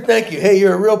 Andrew, thank you. Hey,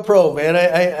 you're a real pro, man.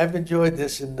 I've enjoyed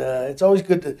this, and it's always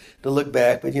good to look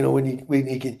back. But when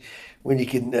you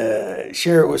can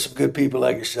share it with some good people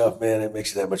like yourself, man, it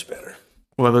makes it that much better.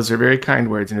 Well, those are very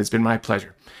kind words, and it's been my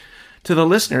pleasure. To the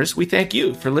listeners, we thank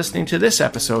you for listening to this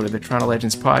episode of the Toronto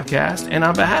Legends podcast. And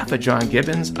on behalf of John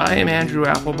Gibbons, I am Andrew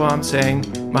Applebaum saying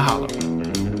mahalo.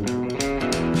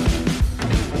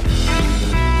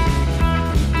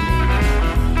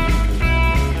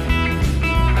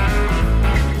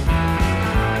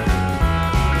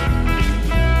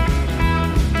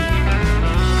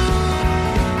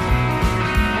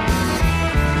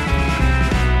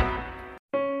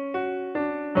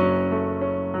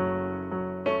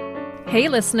 Hey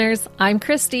listeners, I'm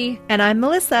Christy. And I'm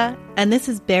Melissa, and this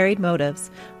is Buried Motives,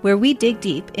 where we dig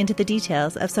deep into the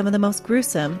details of some of the most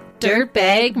gruesome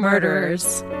dirtbag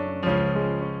murderers.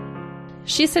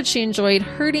 She said she enjoyed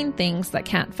hurting things that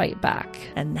can't fight back.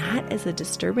 And that is a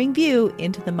disturbing view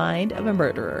into the mind of a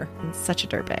murderer and such a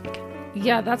dirtbag.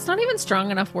 Yeah, that's not even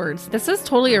strong enough words. This is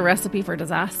totally a recipe for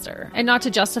disaster. And not to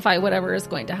justify whatever is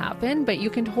going to happen, but you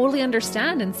can totally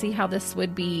understand and see how this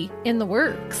would be in the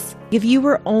works. If you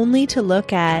were only to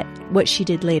look at what she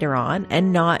did later on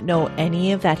and not know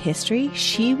any of that history,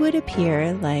 she would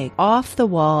appear like off the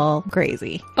wall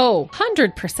crazy. Oh,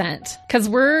 100%. Because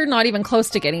we're not even close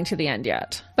to getting to the end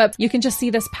yet. But you can just see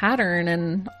this pattern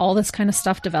and all this kind of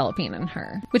stuff developing in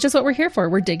her, which is what we're here for.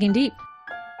 We're digging deep.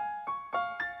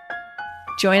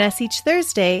 Join us each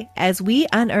Thursday as we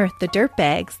unearth the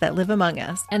dirtbags that live among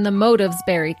us and the motives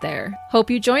buried there.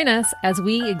 Hope you join us as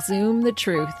we exhume the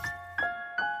truth.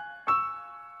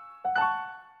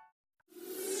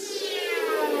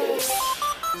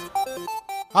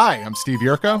 Hi, I'm Steve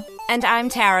Yerko. And I'm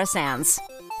Tara Sands.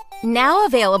 Now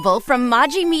available from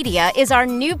Maji Media is our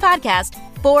new podcast,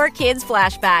 4Kids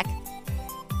Flashback.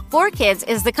 4Kids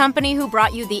is the company who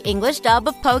brought you the English dub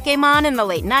of Pokemon in the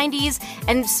late 90s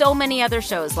and so many other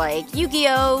shows like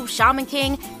Yu-Gi-Oh!, Shaman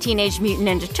King, Teenage Mutant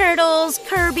Ninja Turtles,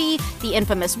 Kirby, the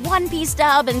infamous One Piece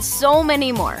dub, and so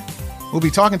many more. We'll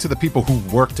be talking to the people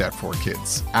who worked at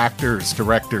 4Kids. Actors,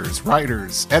 directors,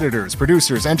 writers, editors,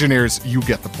 producers, engineers, you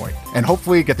get the point. And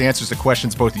hopefully get the answers to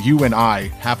questions both you and I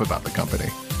have about the company.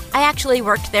 I actually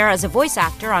worked there as a voice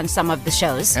actor on some of the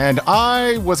shows. And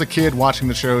I was a kid watching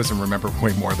the shows and remember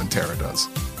way more than Tara does.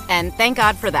 And thank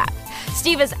God for that.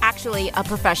 Steve is actually a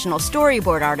professional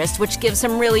storyboard artist, which gives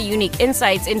some really unique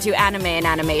insights into anime and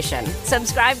animation.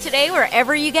 Subscribe today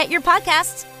wherever you get your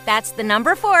podcasts. That's the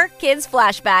number 4 Kids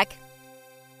Flashback.